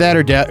in. Either that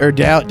or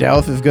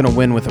Dallas is going to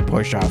win with a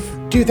push-off.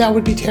 Dude, that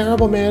would be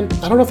terrible, man.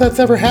 I don't know if that's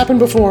ever happened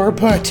before,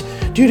 but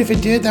dude, if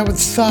it did, that would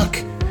suck.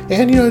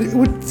 And it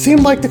would seem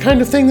like the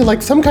kind of thing that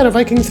like some kind of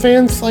Vikings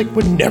fans like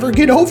would never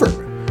get over.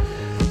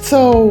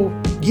 So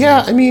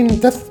yeah, I mean,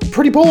 that's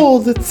pretty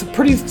bold. It's a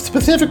pretty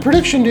specific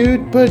prediction,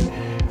 dude. But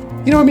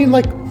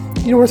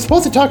we're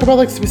supposed to talk about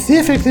like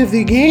specifics of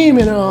the game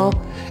and all.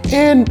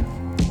 And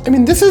I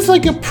mean, this is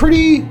like a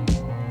pretty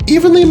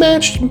evenly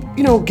matched,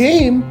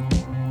 game.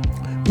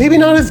 Maybe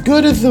not as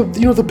good as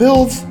the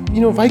Bills,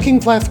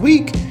 Vikings last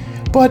week,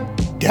 but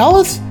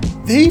Dallas,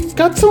 they've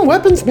got some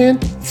weapons, man.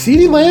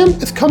 CeeDee Lamb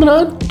is coming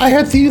on. I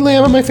had CeeDee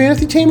Lamb on my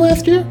fantasy team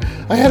last year.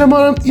 I had him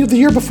on the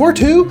year before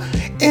too,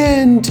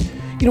 and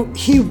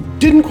he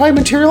didn't quite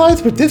materialize,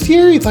 but this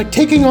year he's like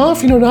taking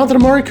off. Now that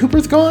Amari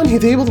Cooper's gone,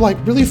 he's able to like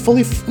really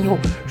fully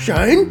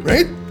shine,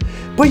 right?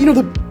 But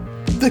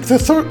the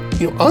sort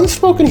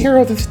unspoken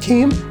hero of this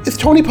team is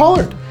Tony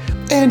Pollard.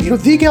 And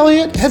Zeke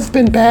Elliott has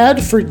been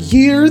bad for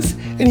years,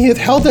 and he has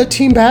held that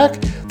team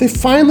back. They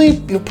finally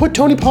put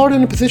Tony Pollard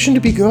in a position to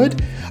be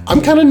good.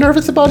 I'm kind of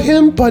nervous about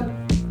him, but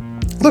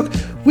look,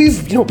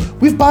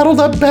 we've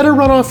bottled up better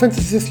run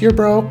offenses this year,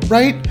 bro,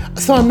 right?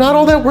 So I'm not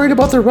all that worried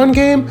about their run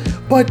game,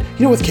 but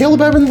with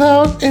Caleb Evans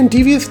out and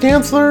Devious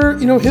Stansler,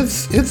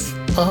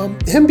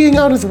 him being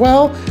out as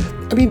well.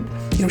 I mean,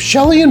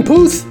 Shelley and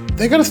Booth,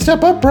 they got to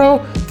step up,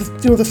 bro.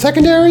 The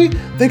secondary,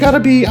 they got to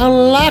be on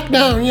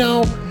lockdown,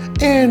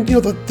 And,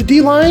 the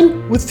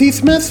D-line with C.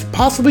 Smith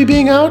possibly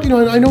being out,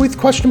 I know he's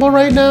questionable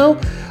right now.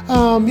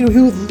 He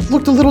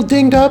looked a little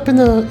dinged up in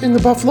the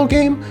Buffalo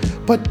game.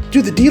 But,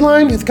 dude, the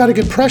D-line has got to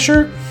get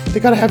pressure. They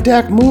got to have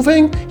Dak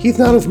moving. He's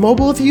not as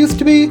mobile as he used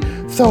to be.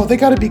 So they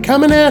got to be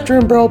coming after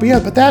him, bro.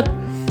 But that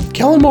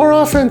Kellen Moore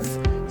offense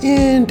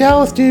in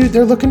Dallas, dude,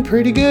 they're looking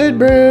pretty good,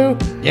 bro.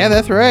 Yeah,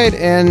 that's right.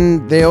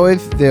 And they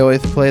always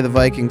play the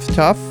Vikings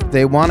tough.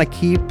 They want to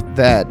keep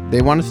that.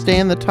 They want to stay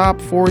in the top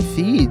 4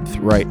 seeds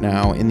right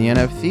now in the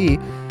NFC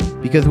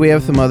because we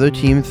have some other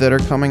teams that are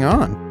coming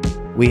on.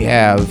 We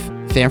have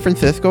San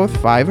Francisco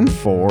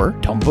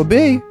 5-4, Tampa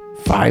Bay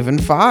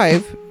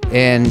 5-5,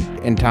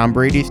 and Tom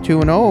Brady's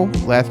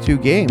 2-0 last 2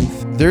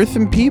 games. There's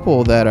some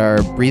people that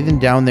are breathing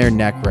down their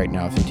neck right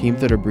now. Some teams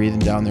that are breathing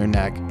down their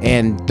neck,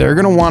 and they're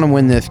gonna want to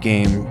win this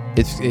game.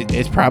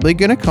 It's probably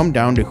gonna come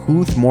down to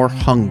who's more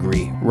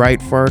hungry, right,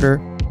 Farter?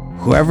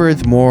 Whoever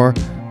is more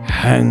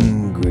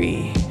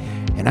hungry.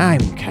 And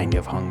I'm kind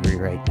of hungry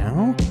right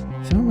now,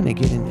 so I'm gonna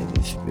get into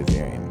this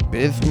Bavarian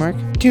Bismarck.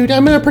 Dude,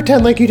 I'm gonna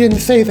pretend like you didn't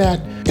say that.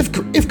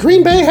 If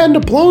Green Bay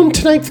hadn't blown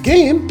tonight's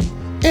game,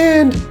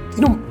 and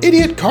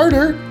idiot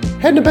Carter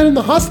hadn't have been in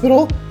the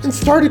hospital and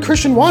started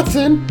Christian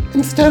Watson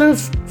instead of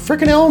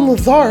frickin' Alan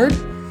Lazard,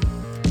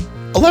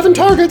 11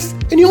 targets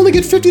and you only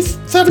get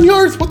 57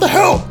 yards. What the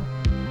hell?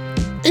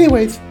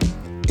 Anyways,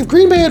 if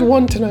Green Bay had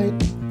won tonight,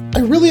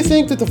 I really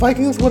think that the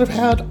Vikings would have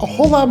had a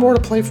whole lot more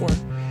to play for.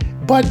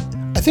 But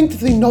I think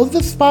that they know that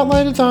the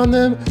spotlight is on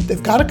them.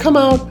 They've got to come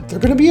out. They're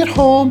going to be at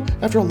home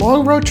after a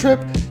long road trip.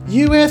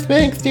 US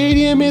Bank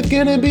Stadium is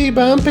going to be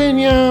bumping,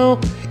 y'all.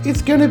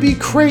 It's going to be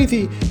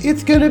crazy.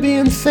 It's going to be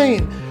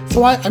insane.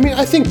 So,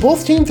 I think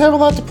both teams have a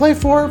lot to play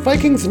for.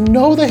 Vikings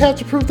know they have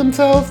to prove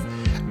themselves.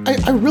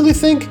 I really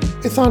think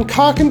it's on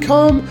Cock and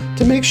Cum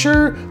to make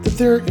sure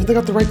that they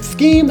got the right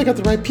scheme, they got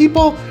the right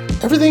people.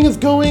 Everything is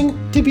going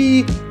to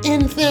be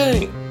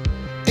insane.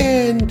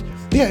 And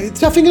yeah, it's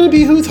definitely going to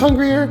be who's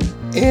hungrier.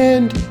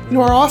 And,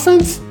 our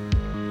offense,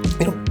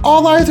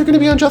 all eyes are going to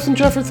be on Justin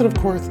Jefferson, of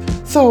course.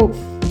 So,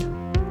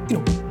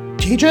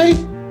 TJ,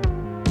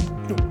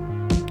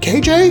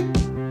 KJ,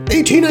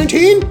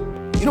 18-19,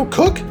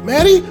 Cook,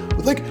 Maddie,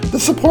 like the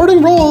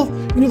supporting role,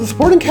 the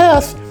supporting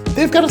cast,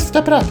 they've got to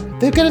step it up.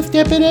 They've got to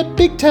step it up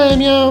big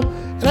time, y'all.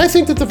 And I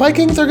think that the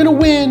Vikings are going to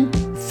win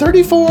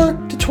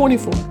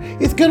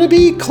 34-24. It's going to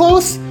be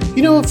close,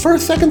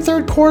 first, second,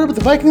 third quarter, but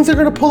the Vikings are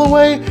going to pull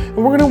away and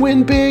we're going to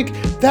win big.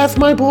 That's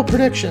my bold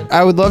prediction.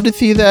 I would love to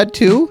see that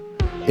too.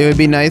 It would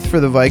be nice for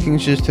the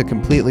Vikings just to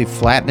completely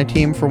flatten a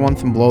team for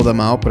once and blow them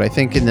out, but I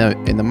think in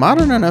the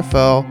modern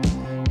NFL,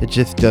 it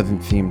just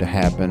doesn't seem to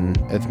happen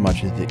as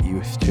much as it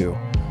used to.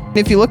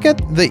 If you look at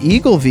the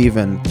Eagles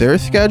even, their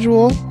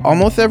schedule,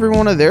 almost every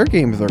one of their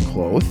games are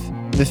close.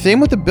 The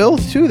same with the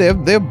Bills too. They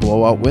have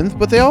blowout wins,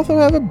 but they also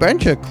have a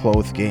bunch of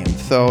close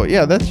games. So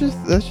yeah, that's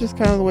just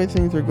kind of the way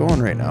things are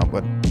going right now.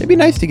 But it'd be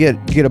nice to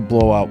get a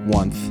blowout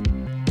once,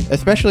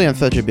 especially on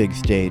such a big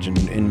stage,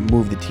 and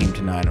move the team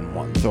to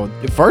 9-1. So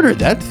Farter,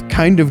 that's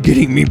kind of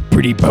getting me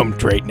pretty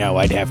pumped right now,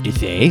 I'd have to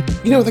say.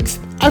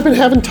 I've been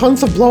having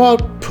tons of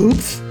blowout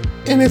poops,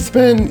 and it's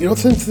been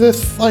since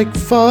this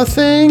pho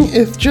thing.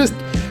 It's just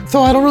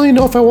so I don't really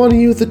know if I want to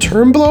use the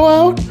term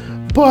blowout.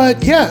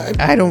 But yeah,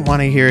 I don't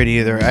want to hear it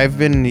either. I've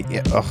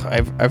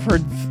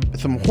heard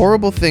some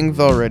horrible things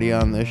already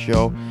on this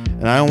show,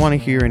 and I don't want to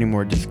hear any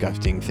more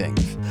disgusting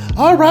things.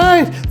 All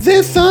right,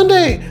 this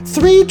Sunday,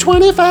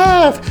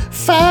 3:25,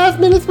 5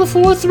 minutes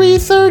before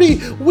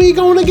 3:30, we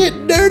gonna get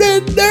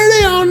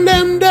dirty on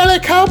them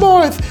Dallas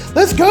Cowboys.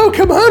 Let's go,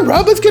 come on,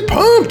 Rob, let's get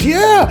pumped.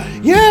 Yeah,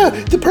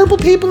 the Purple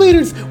People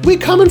Eaters, we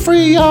coming for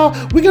you, y'all.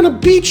 We gonna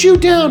beat you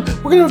down.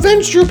 We're gonna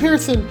avenge Drew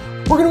Pearson.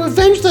 We're going to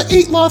avenge the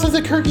 8 losses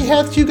that Kirky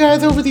has to you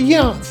guys over the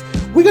years.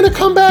 We're going to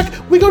come back.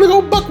 We're going to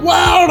go buck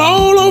wild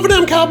all over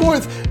them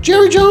Cowboys.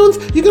 Jerry Jones,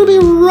 you're going to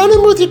be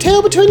running with your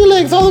tail between your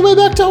legs all the way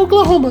back to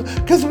Oklahoma,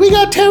 because we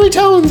got Terry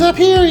Tones up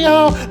here,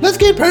 y'all. Let's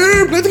get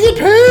pumped. Let's get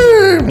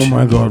pumped. Oh,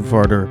 my God,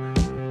 Farter.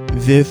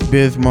 This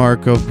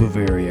Bismarck of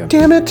Bavaria.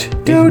 Damn it,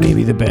 dude. Is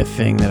maybe the best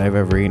thing that I've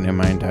ever eaten in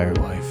my entire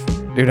life.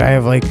 Dude, I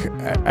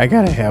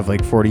got to have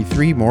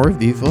 43 more of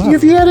these left.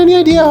 If you had any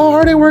idea how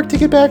hard I worked to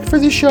get back for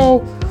this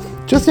show,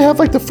 just to have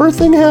the first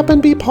thing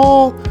happen be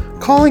Paul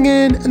calling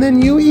in, and then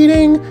you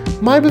eating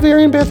my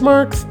Bavarian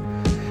Bismarcks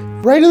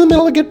right in the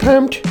middle of Get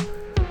Pumped.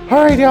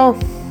 All right, y'all.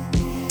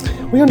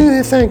 We're going to do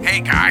this thing. Hey,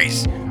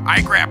 guys.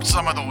 I grabbed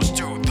some of those,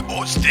 too.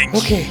 Those things.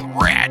 Okay.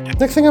 Rad.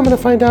 Next thing I'm going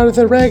to find out is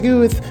that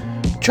Ragu is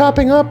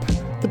chopping up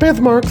the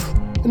Bismarcks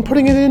and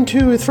putting it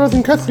into his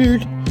frozen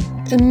custard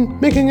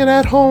and making an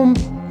at-home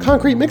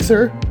concrete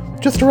mixer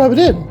just to rub it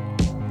in.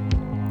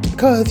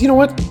 Because, you know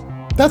what?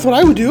 That's what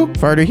I would do.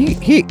 Farter,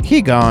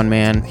 he gone,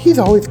 man. He's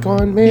always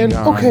gone, man.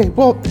 Okay,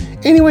 well,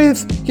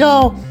 anyways,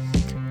 y'all,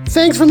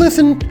 thanks for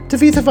listening to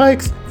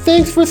Vis-à-Vikes.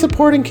 Thanks for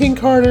supporting King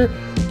Carter.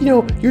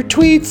 Your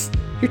tweets,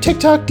 your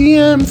TikTok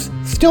DMs.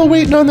 Still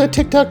waiting on that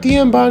TikTok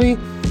DM, Bonnie.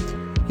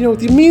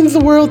 It means the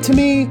world to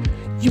me.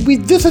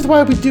 This is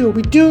why we do it.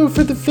 We do it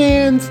for the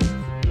fans.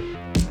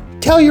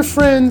 Tell your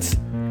friends.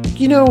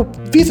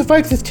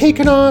 Vis-à-Vikes has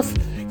taken off.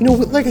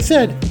 Like I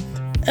said,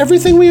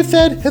 everything we have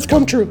said has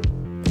come true.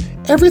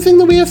 Everything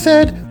that we have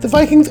said, the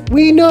Vikings,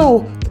 we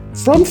know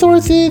from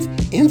sources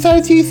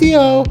inside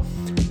TCO,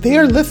 they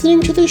are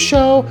listening to this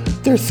show.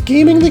 They're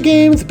scheming the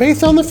games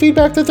based on the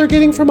feedback that they're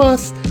getting from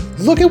us.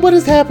 Look at what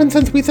has happened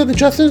since we said that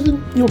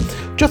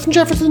Justin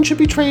Jefferson should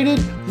be traded.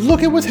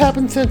 Look at what's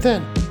happened since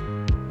then.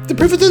 The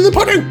proof is in the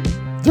pudding.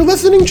 They're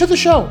listening to the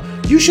show.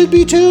 You should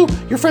be too.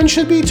 Your friends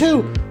should be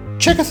too.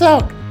 Check us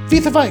out.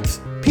 Vis-à-Vikes.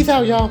 Peace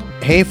out, y'all.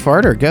 Hey,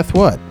 Farter, guess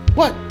what?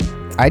 What?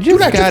 I just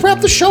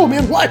wrapped the show,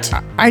 man. What?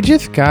 I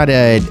just got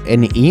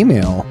an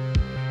email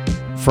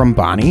from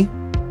Bonnie.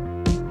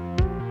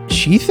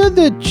 She said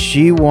that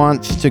she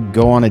wants to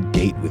go on a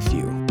date with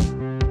you.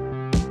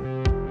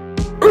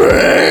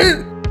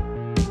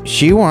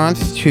 She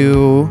wants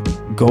to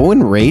go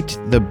and rate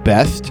the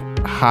best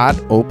hot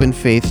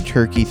open-faced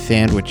turkey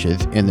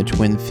sandwiches in the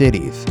Twin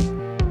Cities.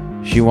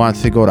 She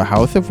wants to go to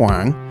House of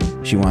Wang.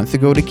 She wants to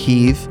go to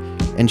Keys.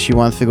 And she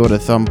wants to go to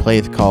some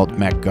place called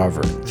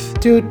McGovern's.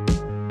 Dude.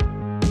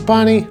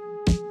 Bonnie,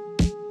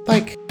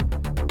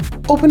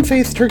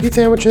 open-faced turkey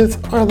sandwiches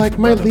are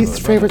my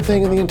least favorite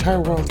thing in the entire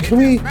world. Can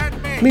we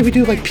maybe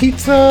do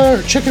pizza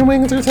or chicken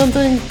wings or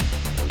something?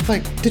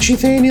 Did she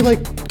say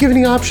give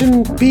any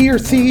option B or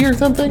C or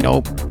something?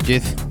 Nope,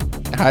 just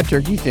hot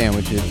turkey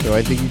sandwiches. So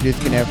I think you're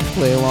just gonna have to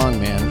play along,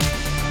 man.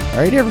 All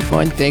right,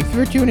 everyone, thanks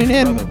for tuning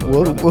in.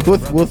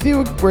 We'll see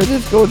where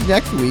this goes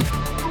next week.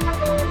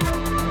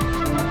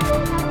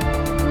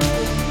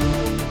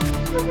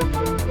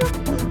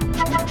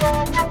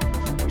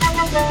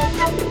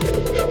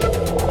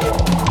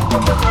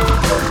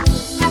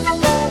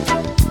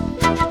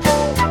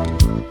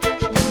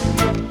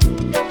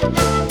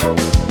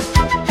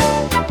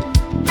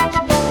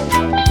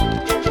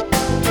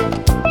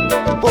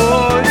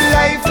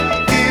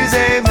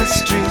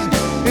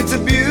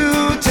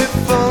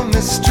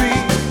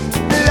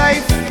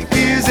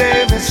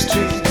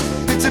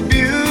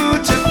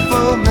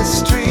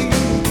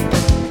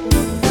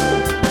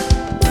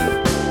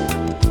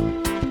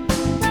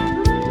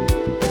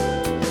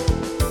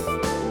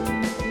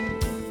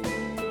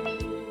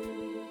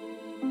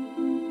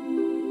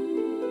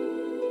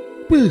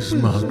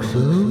 Bismarcks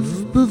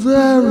of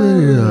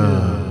Bavaria.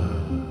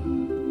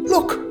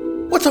 Look,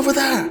 what's over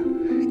there?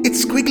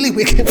 It's Squiggly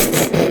Wiggin.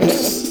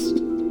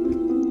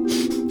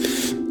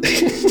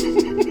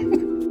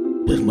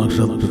 Bismarcks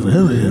of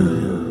Bavaria.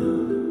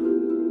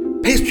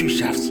 Pastry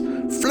chefs,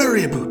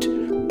 flurry boot.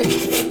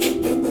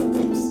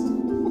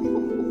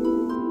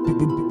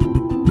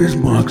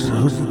 Bismarcks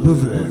of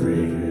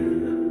Bavaria.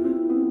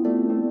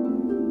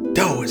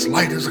 Dough as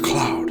light as a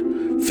cloud,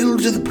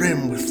 filled to the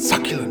brim with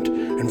succulent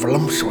and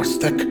voluptuous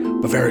thick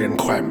Bavarian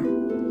creme.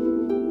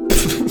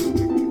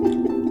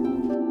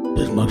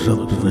 Bismarck's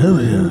of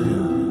Bavaria.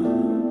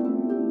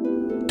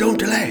 Don't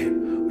delay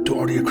to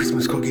order your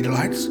Christmas cookie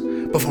delights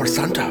before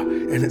Santa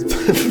and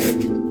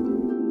it's...